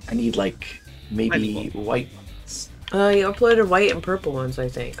 but I need like maybe Lightning white ones. You uploaded white and purple ones, I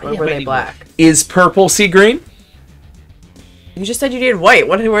think. Or Yeah, were they lightning black? Is purple sea green? You just said you needed white.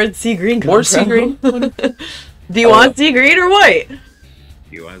 Where did sea green come Or from? sea green? Do you want sea green or white?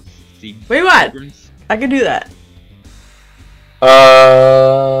 You want to see? Wait, what? I can do that.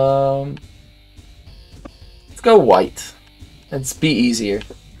 Let's go white. Let's be easier.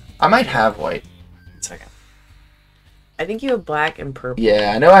 I might have white. 1 second. I think you have black and purple.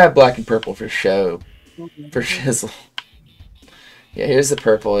 Yeah, I know I have black and purple for show. For shizzle. Yeah, here's the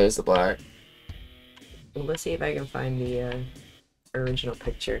purple, here's the black. Well, let's see if I can find the original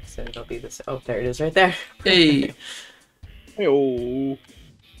picture. Because then it'll be this. Oh, there it is right there. Hey! Oh,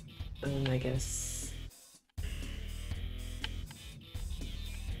 I guess.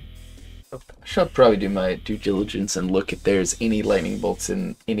 I should probably do my due diligence and look if there's any lightning bolts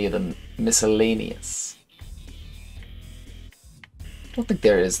in any of the miscellaneous. I don't think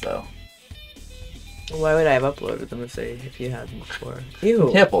there is, though. Why would I have uploaded them if you had them before?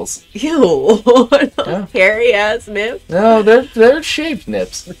 Ew. Nipples. Ew. Yeah. Hairy ass nip. No, they're shaved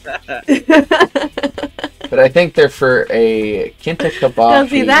nips. But I think they're for a Kenta Kabashi. No,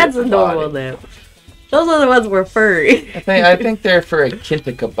 see, that's a normal body. nip. Those are the ones where furry. I think they're for a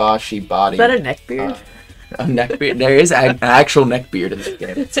Kenta Kabashi body. Is that a neck beard? A neck beard. There is an actual neck beard in this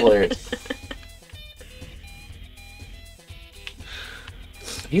game. It's hilarious.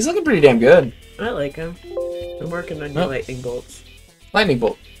 He's looking pretty damn good. I like him. I'm working on your lightning bolts. Lightning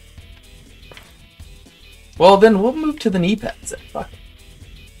bolt. Well, then we'll move to the knee pads. Then. Fuck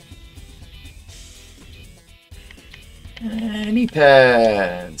it. Knee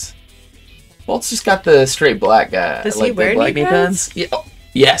pads. Bolt's just got the straight black guy. Does he like wear the black knee pads? Yeah. Oh,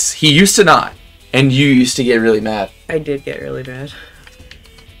 yes, he used to not, and you used to get really mad. I did get really mad.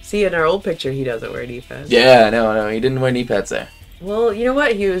 See, in our old picture, he doesn't wear knee pads. Yeah, no, he didn't wear knee pads there. Well, you know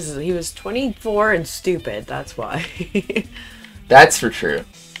what? He was 24 and stupid. That's why. That's for true.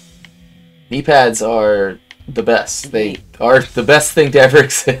 Knee pads are the best. They are the best thing to ever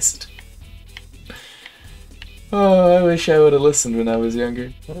exist. Oh, I wish I would have listened when I was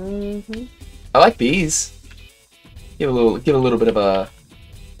younger. I like these. Give a little bit of a.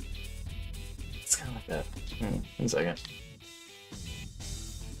 It's kind of like that. 1 second.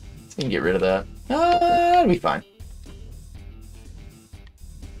 So we can get rid of that. It'll be fine.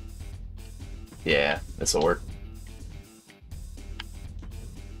 Yeah, this will work.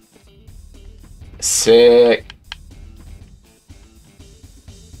 Sick.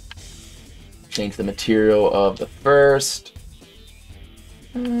 Change the material of the first.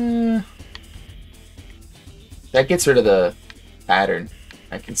 That gets rid of the pattern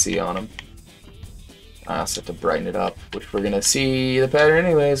I can see on them. I also have to brighten it up, which we're gonna see the pattern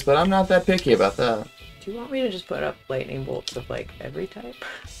anyways, but I'm not that picky about that. Do you want me to just put up lightning bolts of like every type?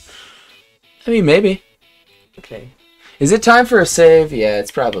 I mean, maybe. Okay. Is it time for a save? Yeah,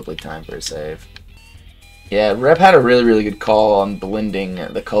 it's probably time for a save. Yeah, Rep had a really, really good call on blending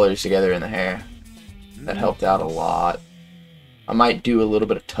the colors together in the hair. That helped out a lot. I might do a little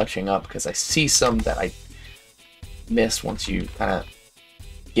bit of touching up because I see some that I miss once you kind of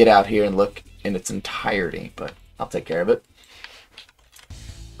get out here and look in its entirety, but I'll take care of it.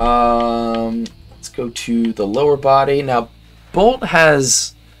 Let's go to the lower body. Now, Bolt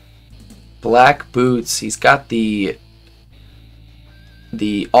has black boots. He's got the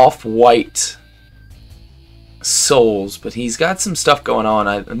off-white soles, but he's got some stuff going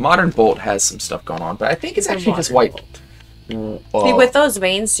on. Modern Bolt has some stuff going on, but I think it's actually just white. See, with those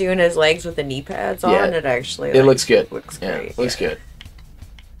veins too and his legs with the knee pads on, Yeah, it actually it looks good. Looks Yeah, great. looks good.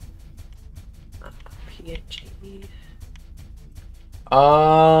 PNG.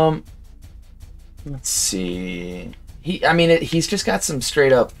 Let's see. He's just got some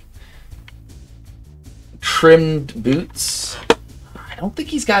straight up trimmed boots. I don't think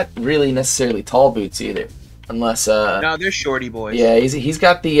he's got really necessarily tall boots either, unless No, they're shorty boys. yeah, he's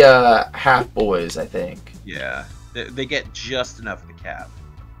got the half boys, I think. Yeah. They get just enough of the calf.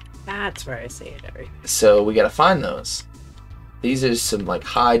 That's where I see it. Everything. So we gotta find those. These are some like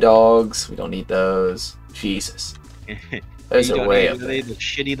high dogs. We don't need those. Jesus, those You are don't way need up there. the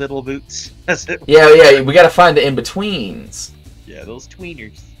shitty little boots. Yeah, we gotta find the in betweens. Yeah, those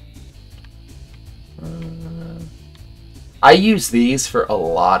tweeners. I use these for a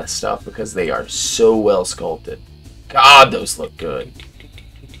lot of stuff because they are so well sculpted. God, those look good.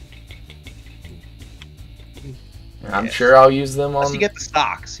 And I'm Yes. sure I'll use them Unless on. you get the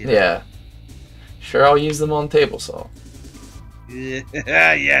stocks. You know? Yeah, sure I'll use them on table saw.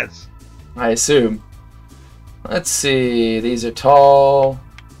 Yes. I assume. Let's see. These are tall.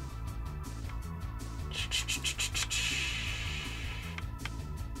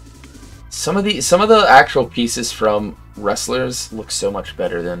 Some of the actual pieces from wrestlers look so much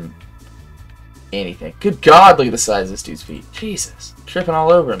better than anything. Good God, look at the size of this dude's feet. Jesus, tripping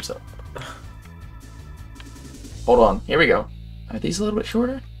all over himself. Hold on, here we go. Are these a little bit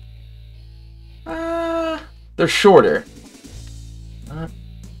shorter? They're shorter. Let's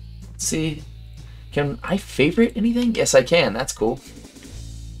see. Can I favorite anything? Yes, I can. That's cool.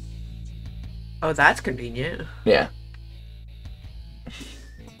 Oh, that's convenient. Yeah.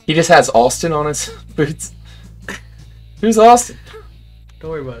 He just has Austin on his boots. Who's Austin?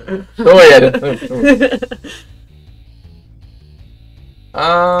 Don't worry about it. Oh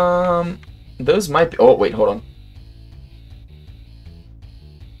yeah. Those might be. Oh wait, hold on.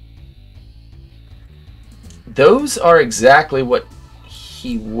 Those are exactly what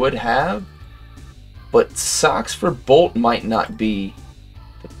he would have, but socks for Bolt might not be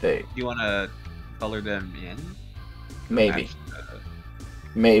the thing. You want to color them in? Maybe. Match the-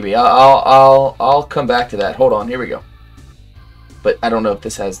 Maybe. I'll come back to that. Hold on. Here we go. But I don't know if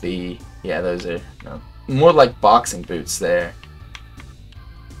this has the. Yeah, those are no. More like boxing boots there.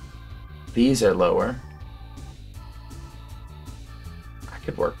 These are lower. I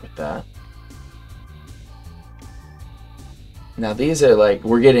could work with that. Now these are like,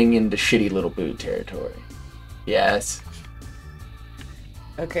 we're getting into shitty little boot territory. Yes.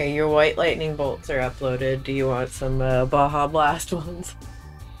 Okay, your white lightning bolts are uploaded. Do you want some Baja Blast ones?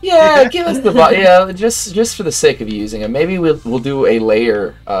 Yeah, give us the yeah, just for the sake of using them. Maybe we'll do a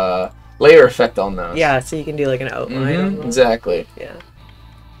layer effect on those. Yeah, so you can do like an outline. on them. Exactly. Yeah.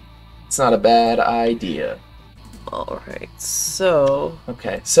 It's not a bad idea. All right. So.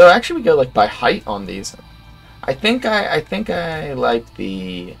 Okay, so actually we go like by height on these. I think I like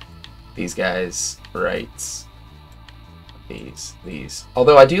these guys right. These.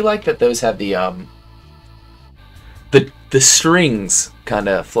 Although I do like that those have the strings kind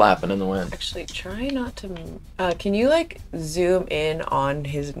of flapping in the wind. Actually, try not to. Can you like zoom in on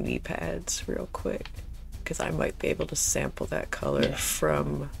his knee pads real quick? Because I might be able to sample that color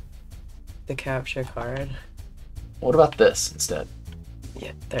from the capture card. What about this instead?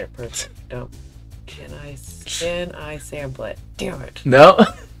 Yeah, they're perfect. Oh, can I sample it? Damn it. No.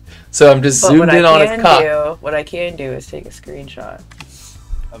 So I'm just zoomed in on his cock. What I can do is take a screenshot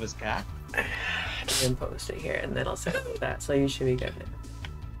Of his cock? and post it here, and then I'll send that. So you should be good.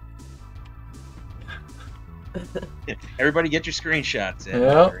 Everybody get your screenshots in.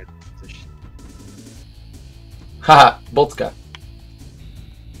 Yep. Haha, Boltzka.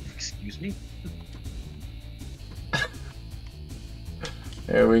 Excuse me?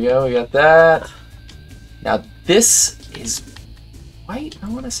 There we go, we got that. Now this is white, I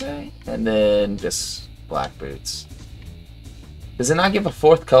want to say. And then just black boots. Does it not give a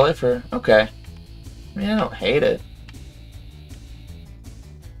fourth color for... Okay. I mean, I don't hate it.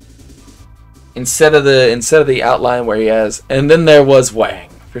 Instead of the outline where he has... And then there was Wang,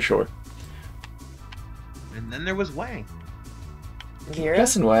 for sure. And then there was Wang. Gira?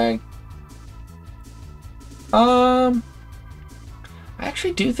 Guessing Wang. I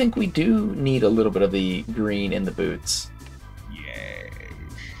actually do think we do need a little bit of the green in the boots. Yay.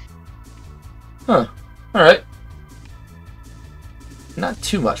 Huh. Alright. Not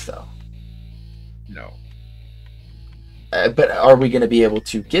too much, though. No. But are we going to be able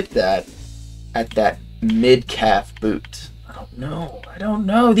to get that at that mid-calf boot? I don't know. I don't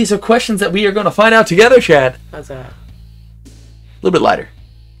know. These are questions that we are going to find out together, Chad. How's that? A little bit lighter.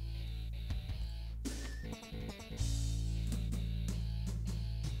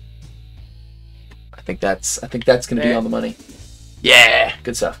 I think that's going to be on the money. Yeah,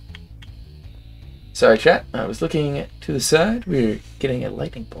 good stuff. Sorry, chat. I was looking to the side. We're getting a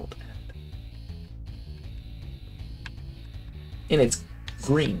lightning bolt. And it's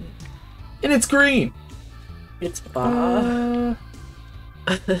green. And it's green. It's Bob.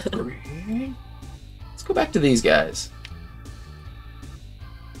 Green. Let's go back to these guys.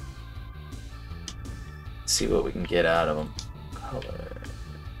 See what we can get out of them. Color.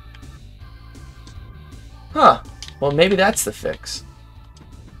 Huh. Well, maybe that's the fix.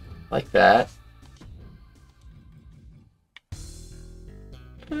 Like that.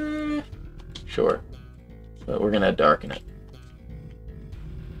 Sure. But we're gonna darken it.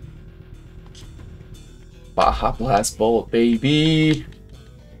 Baja Blast Bolt, baby!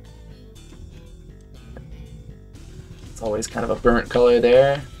 It's always kind of a burnt color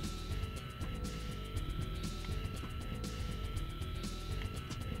there.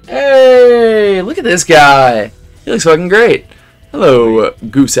 Hey! Look at this guy! He looks fucking great! Hello,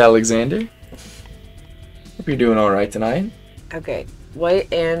 Goose Alexander. Hope you're doing alright tonight. Okay,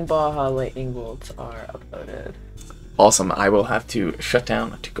 White and Baja Lightning Bolts are uploaded. Awesome. I will have to shut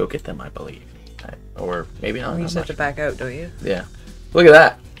down to go get them, I believe. Or maybe not. You just have to back out, don't you? Yeah. Look at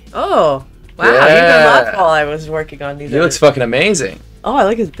that. Oh! Wow, you Yeah. did laugh while I was working on these. He looks fucking amazing. Oh, I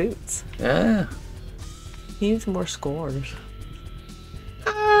like his boots. Yeah. He needs more scores.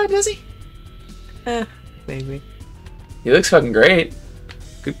 Does he? Maybe. He looks fucking great.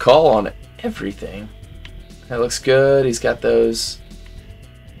 Good call on everything. That looks good. He's got those.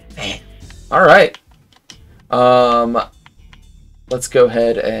 Man. Alright. Let's go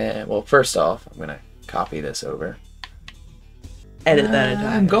ahead and... Well, first off, I'm going to copy this over. Edit that into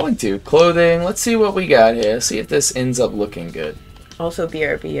I'm going to. Clothing. Let's see what we got here. See if this ends up looking good. Also,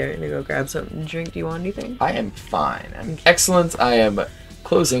 BRB, you're gonna go grab something to drink. Do you want anything? I am fine. I'm excellent. I am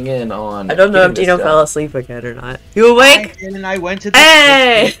closing in on... I don't know if Dino fell asleep again or not. You awake? I did, and I went to the...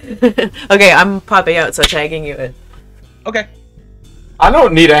 Hey! Okay, I'm popping out, so tagging you in. Okay. I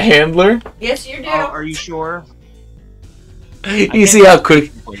don't need a handler. Yes, you do. Are you sure? You see how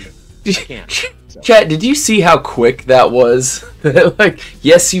quick... I can't. So. Chat, did you see how quick that was? Like,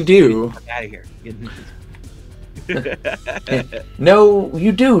 yes, you do. Get out of here. No,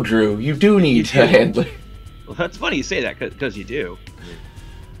 you do, Drew. You do need You do. a handler. Well, that's funny you say that, because you do.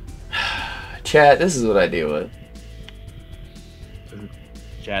 Chat, this is what I deal with.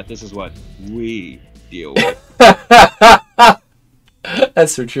 Chat, this is what we deal with.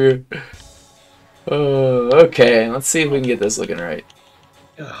 That's for true. Okay, let's see if we can get this looking right.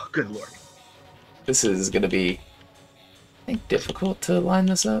 Oh, good lord. This is going to be, I think, difficult to line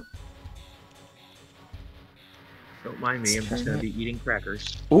this up. Don't mind me, I'm just going to be eating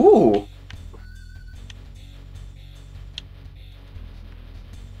crackers. Ooh!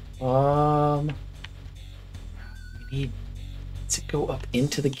 We need to go up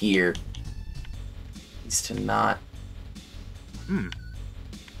into the gear. Needs to not... I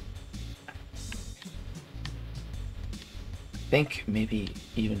think maybe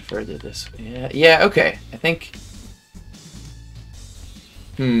even further this way. Yeah, okay. I think...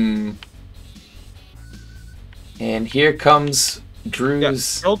 And here comes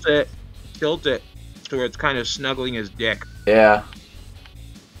Drew's... Yeah, tilt it. Tilt it. to where it's kind of snuggling his dick. Yeah.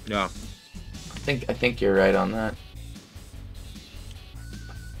 No. I think you're right on that.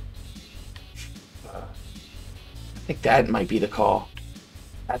 I think that might be the call.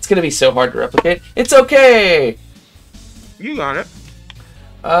 That's gonna be so hard to replicate. It's okay! You got it.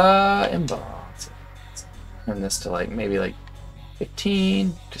 Emboss. Turn this to like maybe like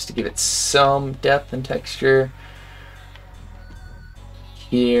 15, just to give it some depth and texture.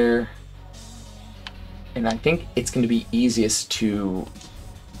 Here. And I think it's going to be easiest to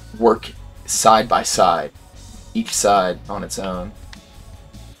work side by side, each side on its own.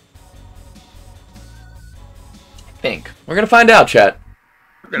 I think. We're going to find out, chat.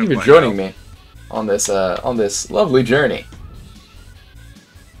 Thank you for joining me on this lovely journey.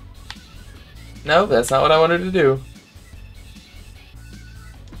 No, that's not what I wanted to do.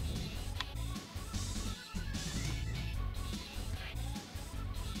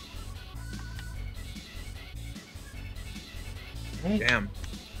 Damn.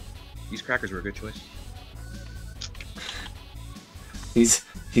 These crackers were a good choice. These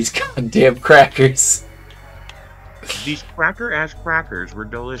goddamn crackers. These cracker-ass crackers were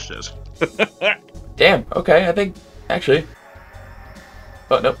delicious. Damn, okay, I think, actually.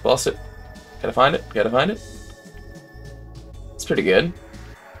 Oh, nope, lost it. Gotta find it, It's pretty good.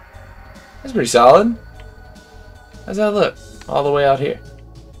 That's pretty solid. How's that look? All the way out here.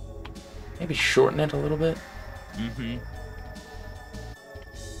 Maybe shorten it a little bit. Mm-hmm.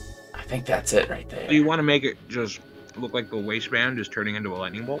 I think that's it right there. Do you want to make it just look like the waistband just turning into a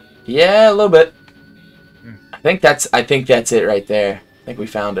lightning bolt? Yeah, a little bit. I think that's it right there. I think we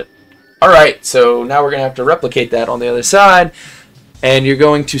found it. Alright, so now we're gonna have to replicate that on the other side. And you're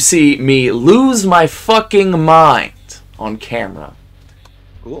going to see me lose my fucking mind on camera.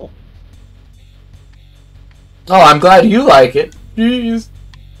 Cool. Oh, I'm glad you like it. Jeez.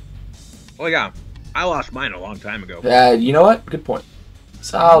 Oh yeah, I lost mine a long time ago. You know what? Good point.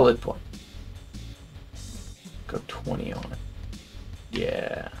 Solid point. Go 20 on it.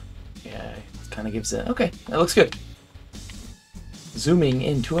 Yeah. Yeah, it kind of gives it... Okay, that looks good. Zooming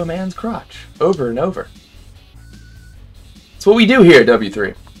into a man's crotch. Over and over. That's what we do here at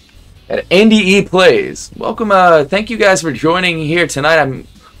W3. At Andy E Plays. Welcome, thank you guys for joining here tonight.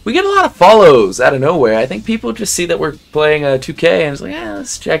 We get a lot of follows out of nowhere. I think people just see that we're playing 2K and it's like, yeah,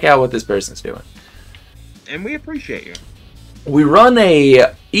 let's check out what this person's doing. And we appreciate you. We run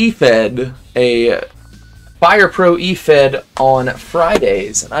a eFed, a Fire Pro eFed on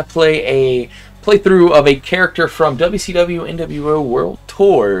Fridays, and I play a playthrough of a character from WCW NWO World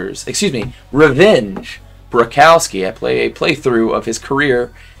Tours. Excuse me, Revenge Brakowski. I play a playthrough of his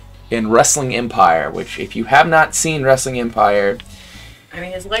career in Wrestling Empire, which if you have not seen Wrestling Empire... I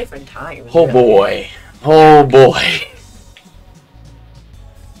mean, his life and time. Oh boy. Oh boy.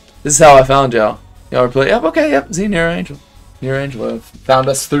 This is how I found y'all. Y'all were playing... Yep, okay, yep. See, Near Angel. Near Angel found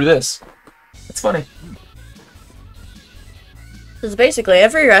us through this. It's funny. It's basically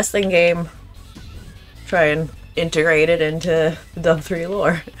every wrestling game. Try and integrate it into the W3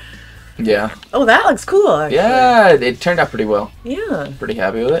 lore. Yeah. Oh, that looks cool, actually. Yeah, it turned out pretty well. Yeah. Pretty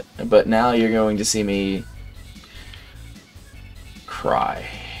happy with it. But now you're going to see me cry.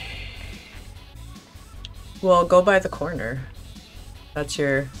 Well, go by the corner. That's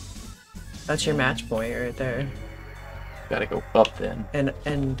your match point right there. Gotta go up then.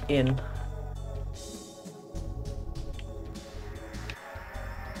 And in.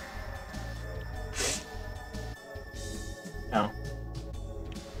 No.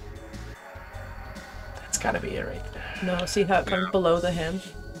 That's gotta be it right there. No, see how it comes below the hem?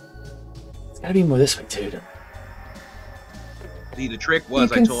 It's gotta be more this way too. See, the trick You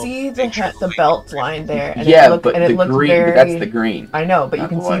was can I told see him, the belt line there. And Yeah, it but and it the looks green, very... that's the green. I know, but you Not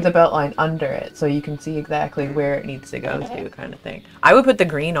can the see white. the belt line under it, so you can see exactly where it needs to go to, kind of thing. I would put the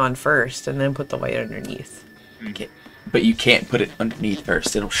green on first, and then put the white underneath. But you can't put it underneath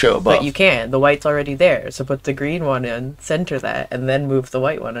first. It'll show above. But you can. The white's already there, so put the green one in, center that, and then move the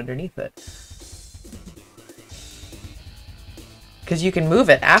white one underneath it. Because you can move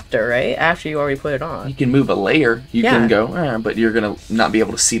it after, right? After you already put it on. You can move a layer. You Yeah. can go, but you're gonna not be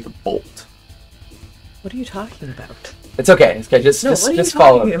able to see the bolt. What are you talking about? It's okay. It's okay. Just No, what are you just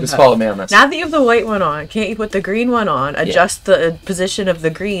follow. talking Just about? follow me on this. Now that you have the white one on, can't you put the green one on, adjust the position of the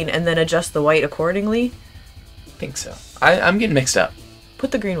green, and then adjust the white accordingly? I think so. I'm getting mixed up.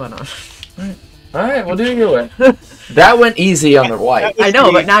 Put the green one on. All right, we'll do it your way. That went easy on the white. I know,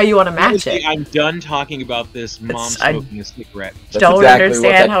 but now you want to match it. I'm done talking about this mom I smoking a cigarette. That's Don't exactly what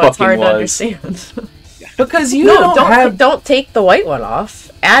that understand how it's hard fucking to was. understand. Because you No, don't don't take the white one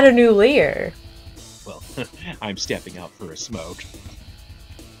off. Add a new layer. Well, I'm stepping out for a smoke.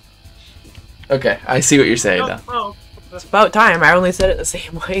 Okay, I see what you're saying now. Oh, It's about time. I only said it the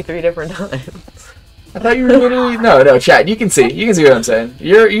same way 3 different times. I thought you were literally no, chat. You can see what I'm saying.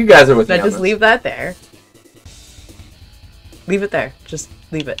 You guys are with me. Now on just this. leave that there. Leave it there. Just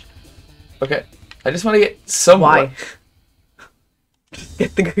leave it. Okay, I just want to get somewhat. Why? Just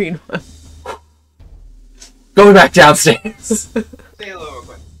get the green one. Going back downstairs. say hello real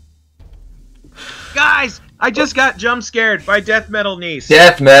quick. Guys, I just got jump scared by Death Metal Niece.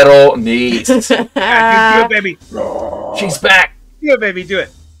 Death metal niece. Yeah, do it, baby. She's back. Do it, baby. Do it.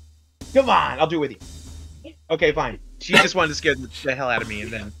 Come on, I'll do it with you. Okay, fine. She just wanted to scare the hell out of me,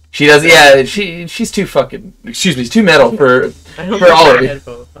 and then She does. Yeah, she's too fucking. Excuse me, too metal for I don't for think all my of you.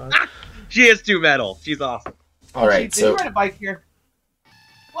 headphones on. she is too metal. She's awesome. All right, Did so you ride a bike here?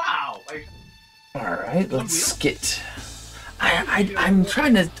 Wow. all right, let's get. I'm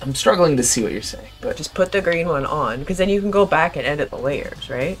struggling to see what you're saying, but Just put the green one on, because then you can go back and edit the layers,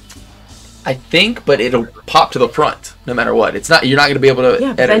 right? I think, but it'll pop to the front no matter what. It's not. You're not gonna be able to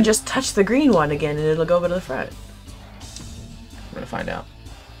Yeah, but edit. then just touch the green one again and it'll go over to the front, I'm gonna find out.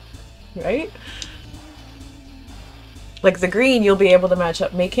 right? Like the green, you'll be able to match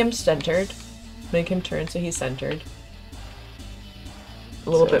up. Make him centered. Make him turn so he's centered. A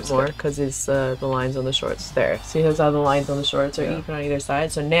little So bit it's more, good. because it's the lines on the shorts there. See how the lines on the shorts are Yeah. even on either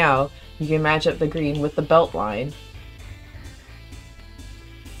side? So now you can match up the green with the belt line.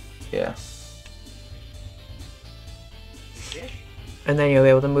 Yeah. And then you'll be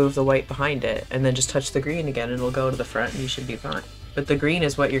able to move the white behind it, and then just touch the green again, and it'll go to the front, and you should be fine. But the green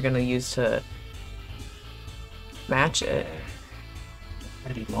is what you're going to use to match it.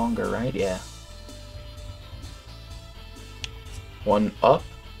 Gotta be longer, right? Yeah. One up.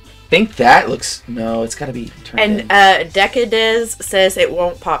 Think that looks. No, it's gotta be turned in. And Decades says it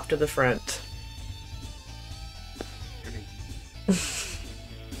won't pop to the front.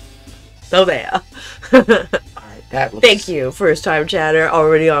 So there. All right, that looks. Thank you, first time chatter,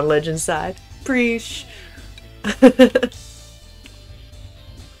 already on Legend side. Preach.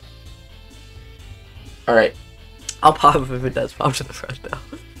 All right. I'll pop if it does pop to the front, though.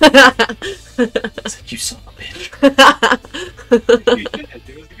 You son of a bitch.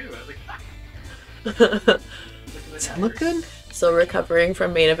 Does that look good? So recovering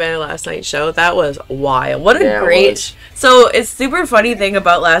from main event of last night's show, that was wild. What a Yeah, it great. was. So it's super funny thing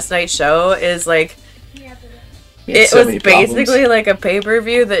about last night's show is like We had it so was many problems. basically like a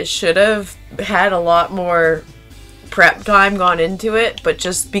pay-per-view that should have had a lot more prep time gone into it, but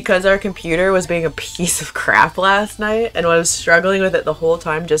just because our computer was being a piece of crap last night and I was struggling with it the whole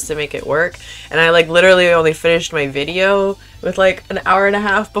time just to make it work, and I like literally only finished my video with like an hour and a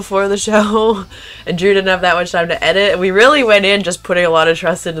half before the show, and Drew didn't have that much time to edit, and we really went in just putting a lot of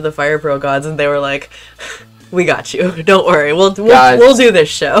trust into the Fire Pro gods, and they were like, we got you, don't worry, we'll do this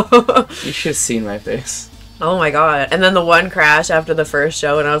show. You should have seen my face. Oh my god. And then the one crash after the first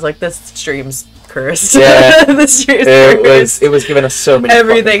show, and I was like, this stream's cursed. Yeah. This stream's cursed. It was giving us so many.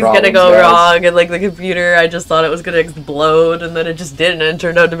 Everything's fucking gonna go problems, guys. wrong, and like the computer, I just thought it was gonna explode, and then it just didn't, and it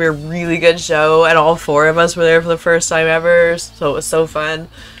turned out to be a really good show, and all 4 of us were there for the first time ever, so it was so fun.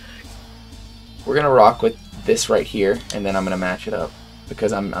 We're gonna rock with this right here, and then I'm gonna match it up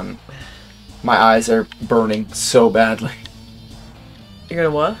because I'm my eyes are burning so badly. You're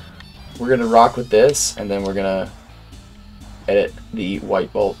gonna what? We're gonna rock with this, and then we're gonna edit the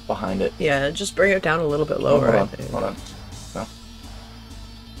white bolt behind it. Yeah, just bring it down a little bit lower, I think. Hold on. No.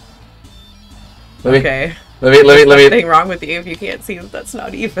 Let me, Okay. let me. Nothing wrong with you if you can't see that that's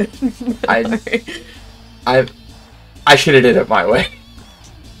not even. I should have did it my way.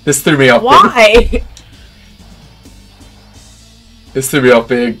 This threw me off. Why? Big. This threw me off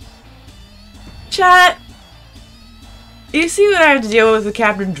big. Chat. You see what I have to deal with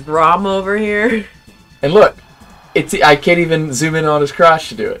Captain Drama over here? And look, I can't even zoom in on his crotch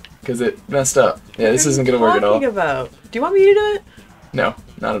to do it because it messed up. Yeah, this isn't gonna work at all. What are you talking about? Do you want me to do it? No,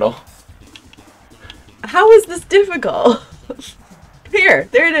 not at all. How is this difficult? Here,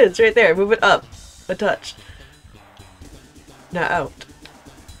 there it is, right there. Move it up a touch. Now out.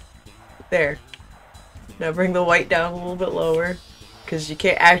 There. Now bring the white down a little bit lower, because you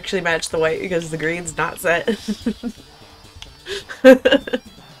can't actually match the white because the green's not set.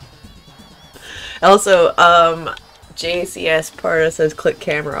 Also, JCS Parta says click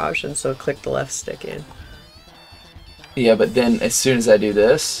camera option, so click the left stick in. Yeah, but then as soon as I do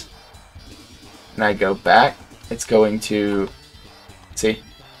this, and I go back, it's going to see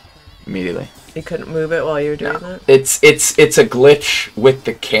immediately. You couldn't move it while you were doing No. that? It's a glitch with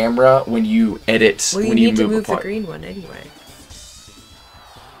the camera when you edit Well, you when need you to move move the apart. green one anyway.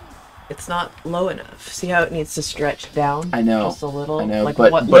 It's not low enough. See how it needs to stretch down? I know. Just a little. I know, Like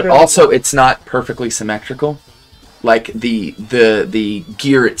but literally also it's not perfectly symmetrical. Like the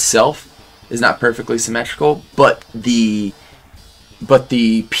gear itself is not perfectly symmetrical, but the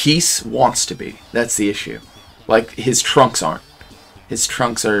piece wants to be. That's the issue. Like his trunks aren't. His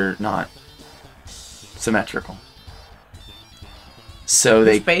trunks are not symmetrical. So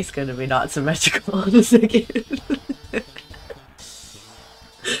His face gonna be not symmetrical in a second.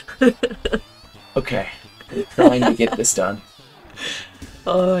 Okay. I'm trying to get this done.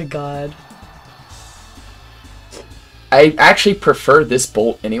 Oh my god. I actually prefer this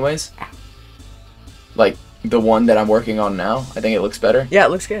bolt anyways. Like the one that I'm working on now. I think it looks better. Yeah,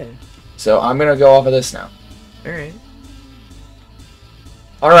 it looks good. So I'm gonna go off of this now. Alright.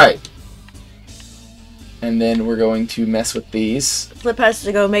 Alright. And then we're going to mess with these. Flip has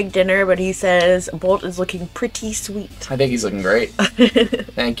to go make dinner, but he says Bolt is looking pretty sweet. I think he's looking great.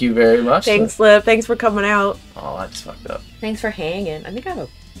 Thank you very much. Thanks, Flip. Thanks for coming out. Oh, I just fucked up. Thanks for hanging. I think I have a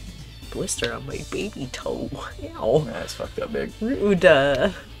blister on my baby toe. Ow. That's fucked up big. Rude.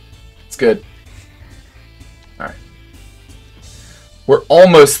 It's good. Alright. We're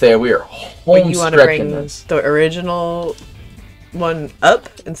almost there. We are Wait, home you want to bring stretching this. the original one up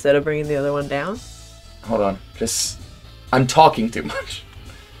instead of bringing the other one down? Hold on. I'm talking too much.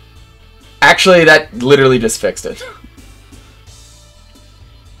 Actually, that literally just fixed it.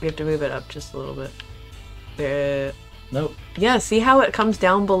 We have to move it up just a little bit. There. Nope. Yeah, see how it comes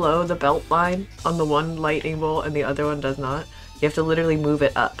down below the belt line on the one lightning bolt and the other one does not? You have to literally move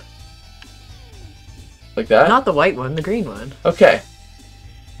it up. Like that? Not the white one, the green one. Okay.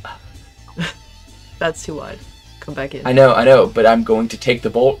 That's too wide. Come back in. I know, but I'm going to take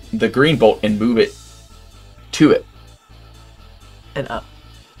the green bolt, and move it to it. And up.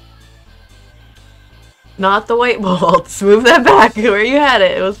 Not the white bolts. Move that back where you had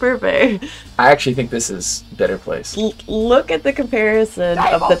it. It was perfect. I actually think this is better place. Look at the comparison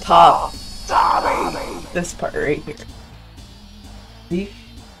of the top. This part right here. See?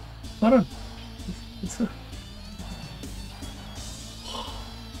 Hold on.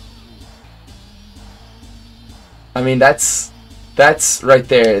 I mean, that's right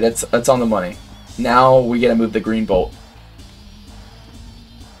there. That's on the money. Now we gotta move the green bolt.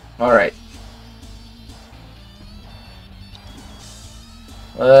 Alright.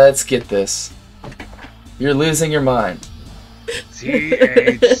 Let's get this. You're losing your mind.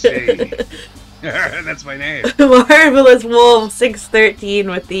 THC. That's my name. Marvelous Wolf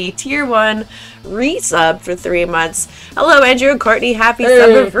 613 with the tier 1 resub for 3 months. Hello, Andrew and Courtney. Happy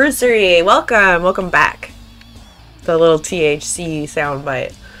subiversary. Welcome back. The little THC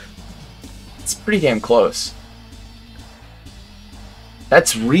soundbite. It's pretty damn close.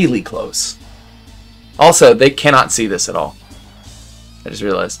 That's really close. Also, they cannot see this at all. I just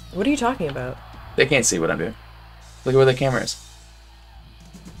realized. What are you talking about? They can't see what I'm doing. Look at where the camera is.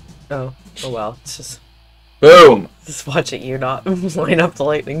 Oh well. It's just Boom! watching you not line up the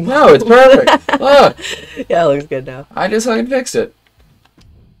lightning. No, it's perfect. Look! Yeah, it looks good now. I just fucking fixed it.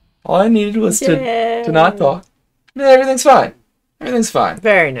 All I needed was Yay. to not talk. Yeah, everything's fine. Everything's fine.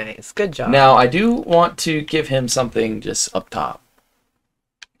 Very nice. Good job. Now, I do want to give him something just up top.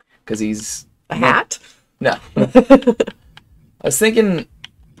 Because he's... A hat? No. I was thinking...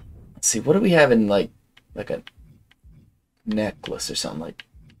 Let's see, what do we have in, like a necklace or something? Like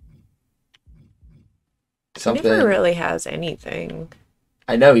something... He never really has anything.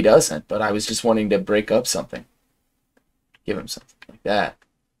 I know he doesn't, but I was just wanting to break up something. Give him something like that.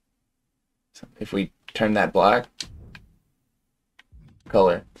 So if we turn that black...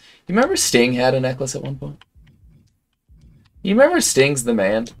 color. You remember Sting had a necklace at one point? You remember Sting's the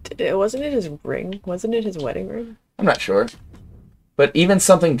man? Wasn't it his ring? Wasn't it his wedding ring? I'm not sure. But even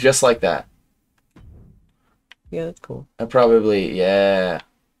something just like that. Yeah, that's cool. I probably, yeah.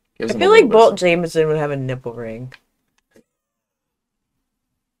 I feel like Bolt Jamison would have a nipple ring.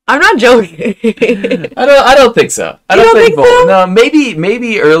 I'm not joking. I don't think so. I don't think Bolt. So? No,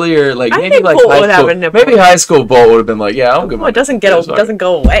 maybe earlier, like maybe like Bolt high would school. have a nipple Maybe high school Bolt would have been like, yeah, I'm good. Well, it doesn't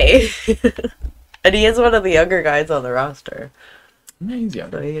go away. And he is one of the younger guys on the roster. Yeah, he's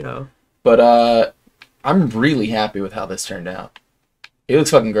younger. So, you know. But I'm really happy with how this turned out. It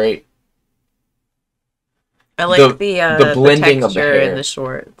looks fucking great. I like the blending texture of the hair in the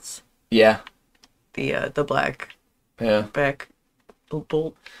shorts. Yeah. The black back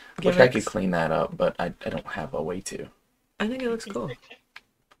bolt. I wish I could clean that up, but I don't have a way to. I think it looks cool.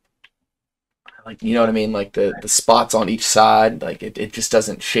 Like, you know what I mean? Like the spots on each side, like it just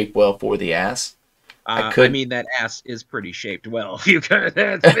doesn't shape well for the ass. I mean, that ass is pretty shaped well. You got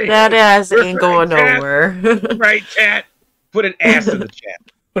that ass ain't going nowhere. Right, chat? Put an ass in the chat.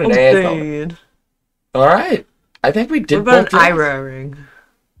 Put an egg on it. Insane. All right. I think we did. What about an both eyebrow ring?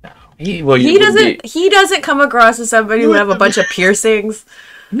 He doesn't come across as somebody who have a bunch of piercings.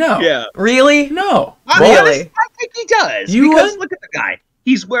 No. Yeah. Really? No. Really? I think he does. You because would? look at the guy.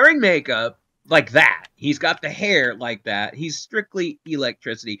 He's wearing makeup like that. He's got the hair like that. He's strictly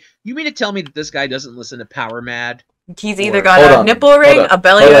electricity. You mean to tell me that this guy doesn't listen to Power Mad? He's either Hold got a on, nipple ring, hold on, a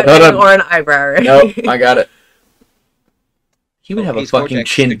belly hold on, button hold ring, on. or an eyebrow ring. Nope, I got it. He would have a He's fucking Cortex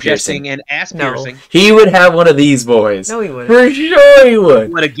chin suggesting piercing. and ass No. piercing. He would have one of these boys. No, he wouldn't. For sure he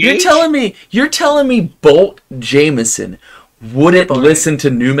would. What, a You're gauge? telling me Bolt Jamison wouldn't Nipple listen to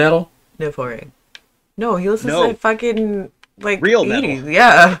new metal? Nipple ring. No, he listens No. to fucking like Real 80s. metal.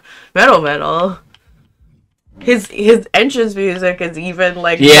 Yeah, metal. His entrance music is even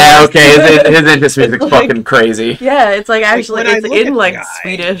like Yeah, okay. His interest music's Like- fucking crazy. Yeah, it's like actually when I it's look at in the like guy-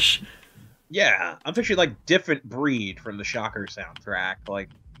 Swedish. Yeah, I'm picturing like different breed from the Shocker soundtrack. Like,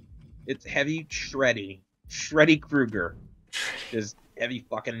 it's heavy, shreddy Krueger, just heavy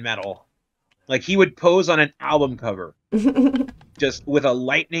fucking metal. Like he would pose on an album cover, just with a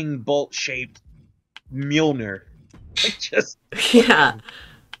lightning bolt shaped Mjolnir, like just Yeah.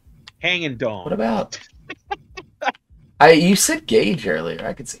 hanging down. What about? You said Gage earlier.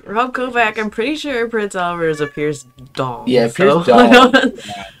 I could see. Rob Kovac, I'm pretty sure Prince Albert is a pierced dong. Yeah, pierced I dong. don't-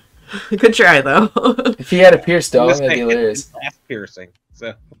 Good try though. If he had a pierced dog, This that'd be thing hilarious. is ass piercing.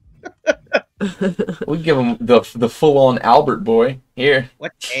 So We'd give him the full-on Albert boy. Here.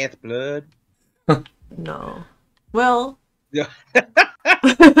 what ass blood? No. Well. Yeah.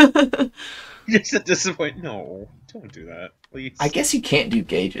 Just at this point, no, don't do that, please. I guess you can't do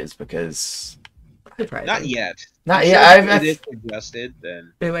gauges because Not yet. not So yet. if I've it is adjusted,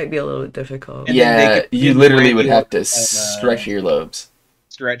 then It might be a little difficult. And then they yeah, could you do literally brand would new, have to stretch earlobes.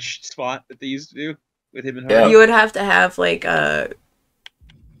 stretch spot that they used to do with him and Yeah. Hardy. You would have to have like a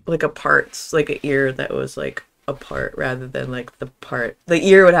parts, like an ear that was like a part rather than like the part. The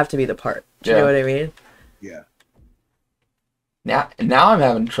ear would have to be the part. Do you Yeah. know what I mean? Yeah. Now I'm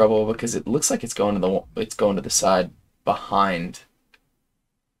having trouble because it looks like it's going to the side behind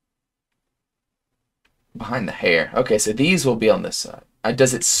the hair. Okay, so these will be on this side.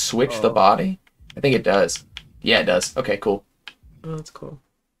 Does it switch the Oh. body? I think it does. Yeah, it does. Okay, cool. Oh, that's cool.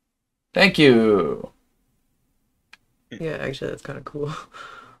 Thank you. Yeah, actually, that's kind of cool.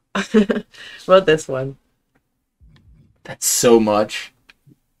 What about this one? That's so much.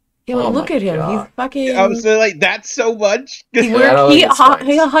 Yo, Oh look my at him. God. He's fucking. I was like, that's so much. He Yeah, I don't worked, think it's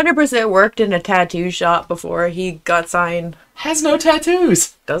nice. 100% worked in a tattoo shop before he got signed. Has no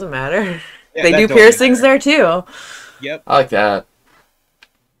tattoos. Doesn't matter. Yeah, They that do don't piercings matter. there too. Yep. I like that.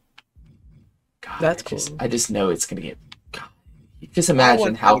 God, That's I just know it's gonna get. God, just I imagine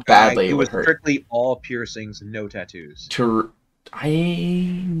want how a guy badly who it would was hurt. strictly all piercings, no tattoos. I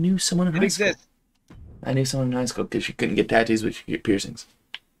knew someone in It high school. exists. I knew someone in high school because she couldn't get tattoos, but she could get piercings.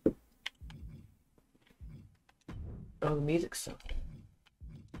 Oh, the music's so.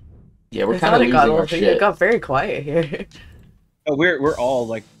 Yeah, we're I kind of thought losing our it shit. got very quiet here. Oh, we're all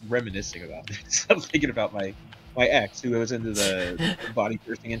like reminiscing about this. I'm thinking about my ex who was into the body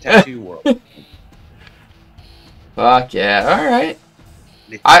piercing and tattoo world. Fuck yeah! All right.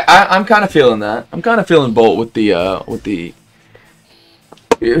 I'm kind of feeling that. I'm kind of feeling Bolt with the.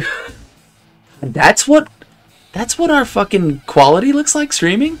 That's what our fucking quality looks like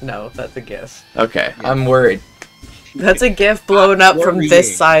streaming. No, that's a GIF. Okay, Yeah. I'm worried. That's a GIF blown up from worrying.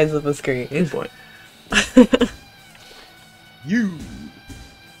 this side of the screen. Good point. You.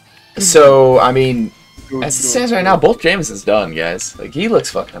 So I mean, as it stands right now, Bolt Jamison's done, guys. Like he looks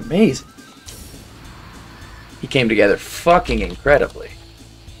fucking amazing. He came together fucking incredibly.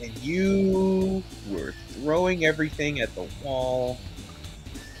 And you were throwing everything at the wall.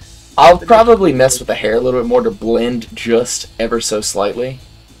 I'll probably mess with the hair a little bit more to blend just ever so slightly,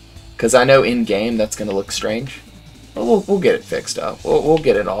 because I know in game that's gonna look strange. But we'll get it fixed up. We'll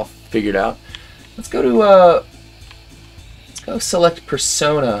get it all figured out. Let's go to let's go select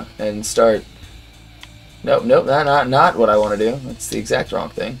persona and start. Nope, not what I want to do. That's the exact wrong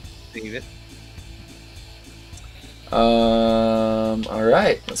thing. Save it. All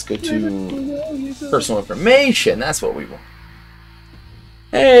right, let's go to personal information. That's what we want.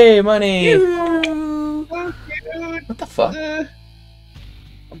 Hey, money. Oh, dude. What the fuck?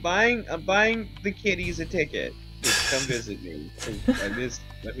 I'm buying the kitties a ticket to come visit me. 'Cause I missed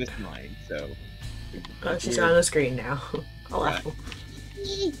mine, so. Oh, she's on the screen now. Hello.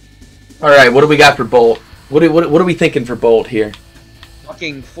 All right, what do we got for Bolt? What are we thinking for Bolt here?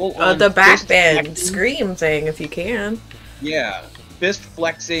 Fucking full on. The back fist bend flexing- scream thing, if you can. Yeah, fist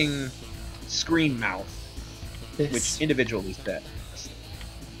flexing, screen mouth, which individually set.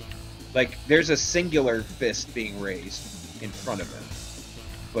 Like, there's a singular fist being raised in front of him,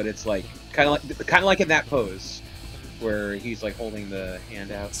 but it's like kind of like in that pose where he's like holding the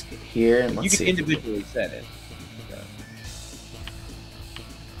hand out. Let's get here and You let's can see. individually set it. So.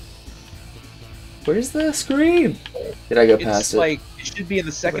 Where's the screen? Did I go It's past it? like it should be in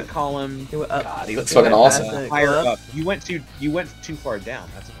the second column. You went up. God, he looks You fucking went past awesome. it. Higher Go up. You went too far down.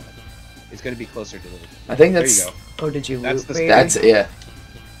 That's why. It's going to be closer to the. I think There that's you go. Oh, did you That's loot, the- baby? that's it. Yeah.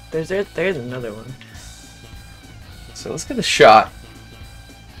 There's another one. So let's get a shot.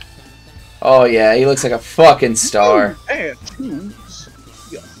 Oh yeah, he looks like a fucking star. And choose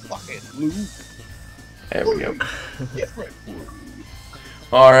your fucking blue. There we go. Different.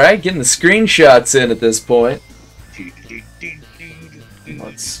 All right, getting the screenshots in at this point.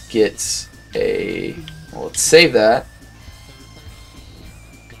 Let's get a. Well, let's save that.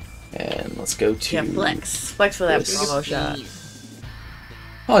 And let's go to. Yeah, flex for that this. promo shot.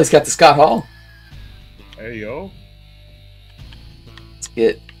 Oh, he's got the Scott Hall. Hey yo. Let's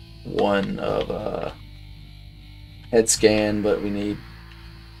get one of head scan, but we need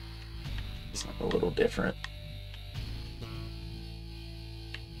something a little different.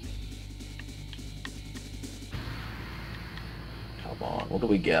 Come on, what do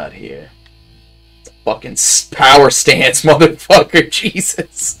we got here? It's a fucking power stance, motherfucker!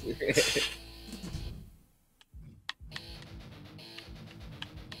 Jesus.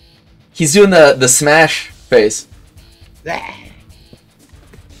 He's doing the smash face. Let's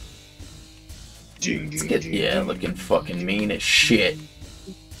get, yeah, looking fucking mean as shit.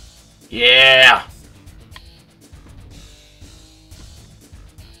 Yeah.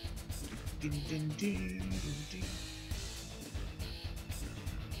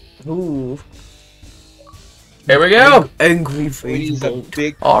 Ooh. Here we go. Angry We face use a bolt.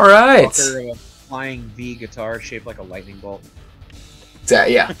 big All right. fucker of a flying V guitar shaped like a lightning bolt.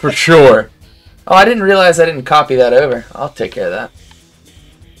 Yeah, for sure. Oh, I didn't realize I didn't copy that over. I'll take care of that.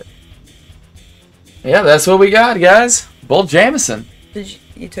 Yeah, that's what we got, guys. Bull Jamison. Did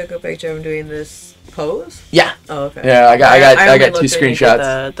you took a picture of him doing this pose? Yeah. Oh, okay. Yeah, I got only two looked underneath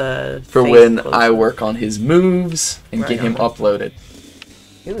screenshots the for face when close I up. work on his moves and Right get him on. uploaded.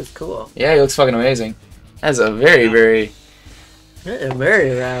 He was cool. Yeah, he looks fucking amazing. That's a very, very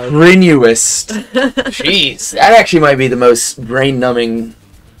Very loud. strenuous. Jeez, that actually might be the most brain numbing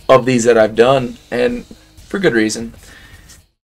of these that I've done, and for good reason.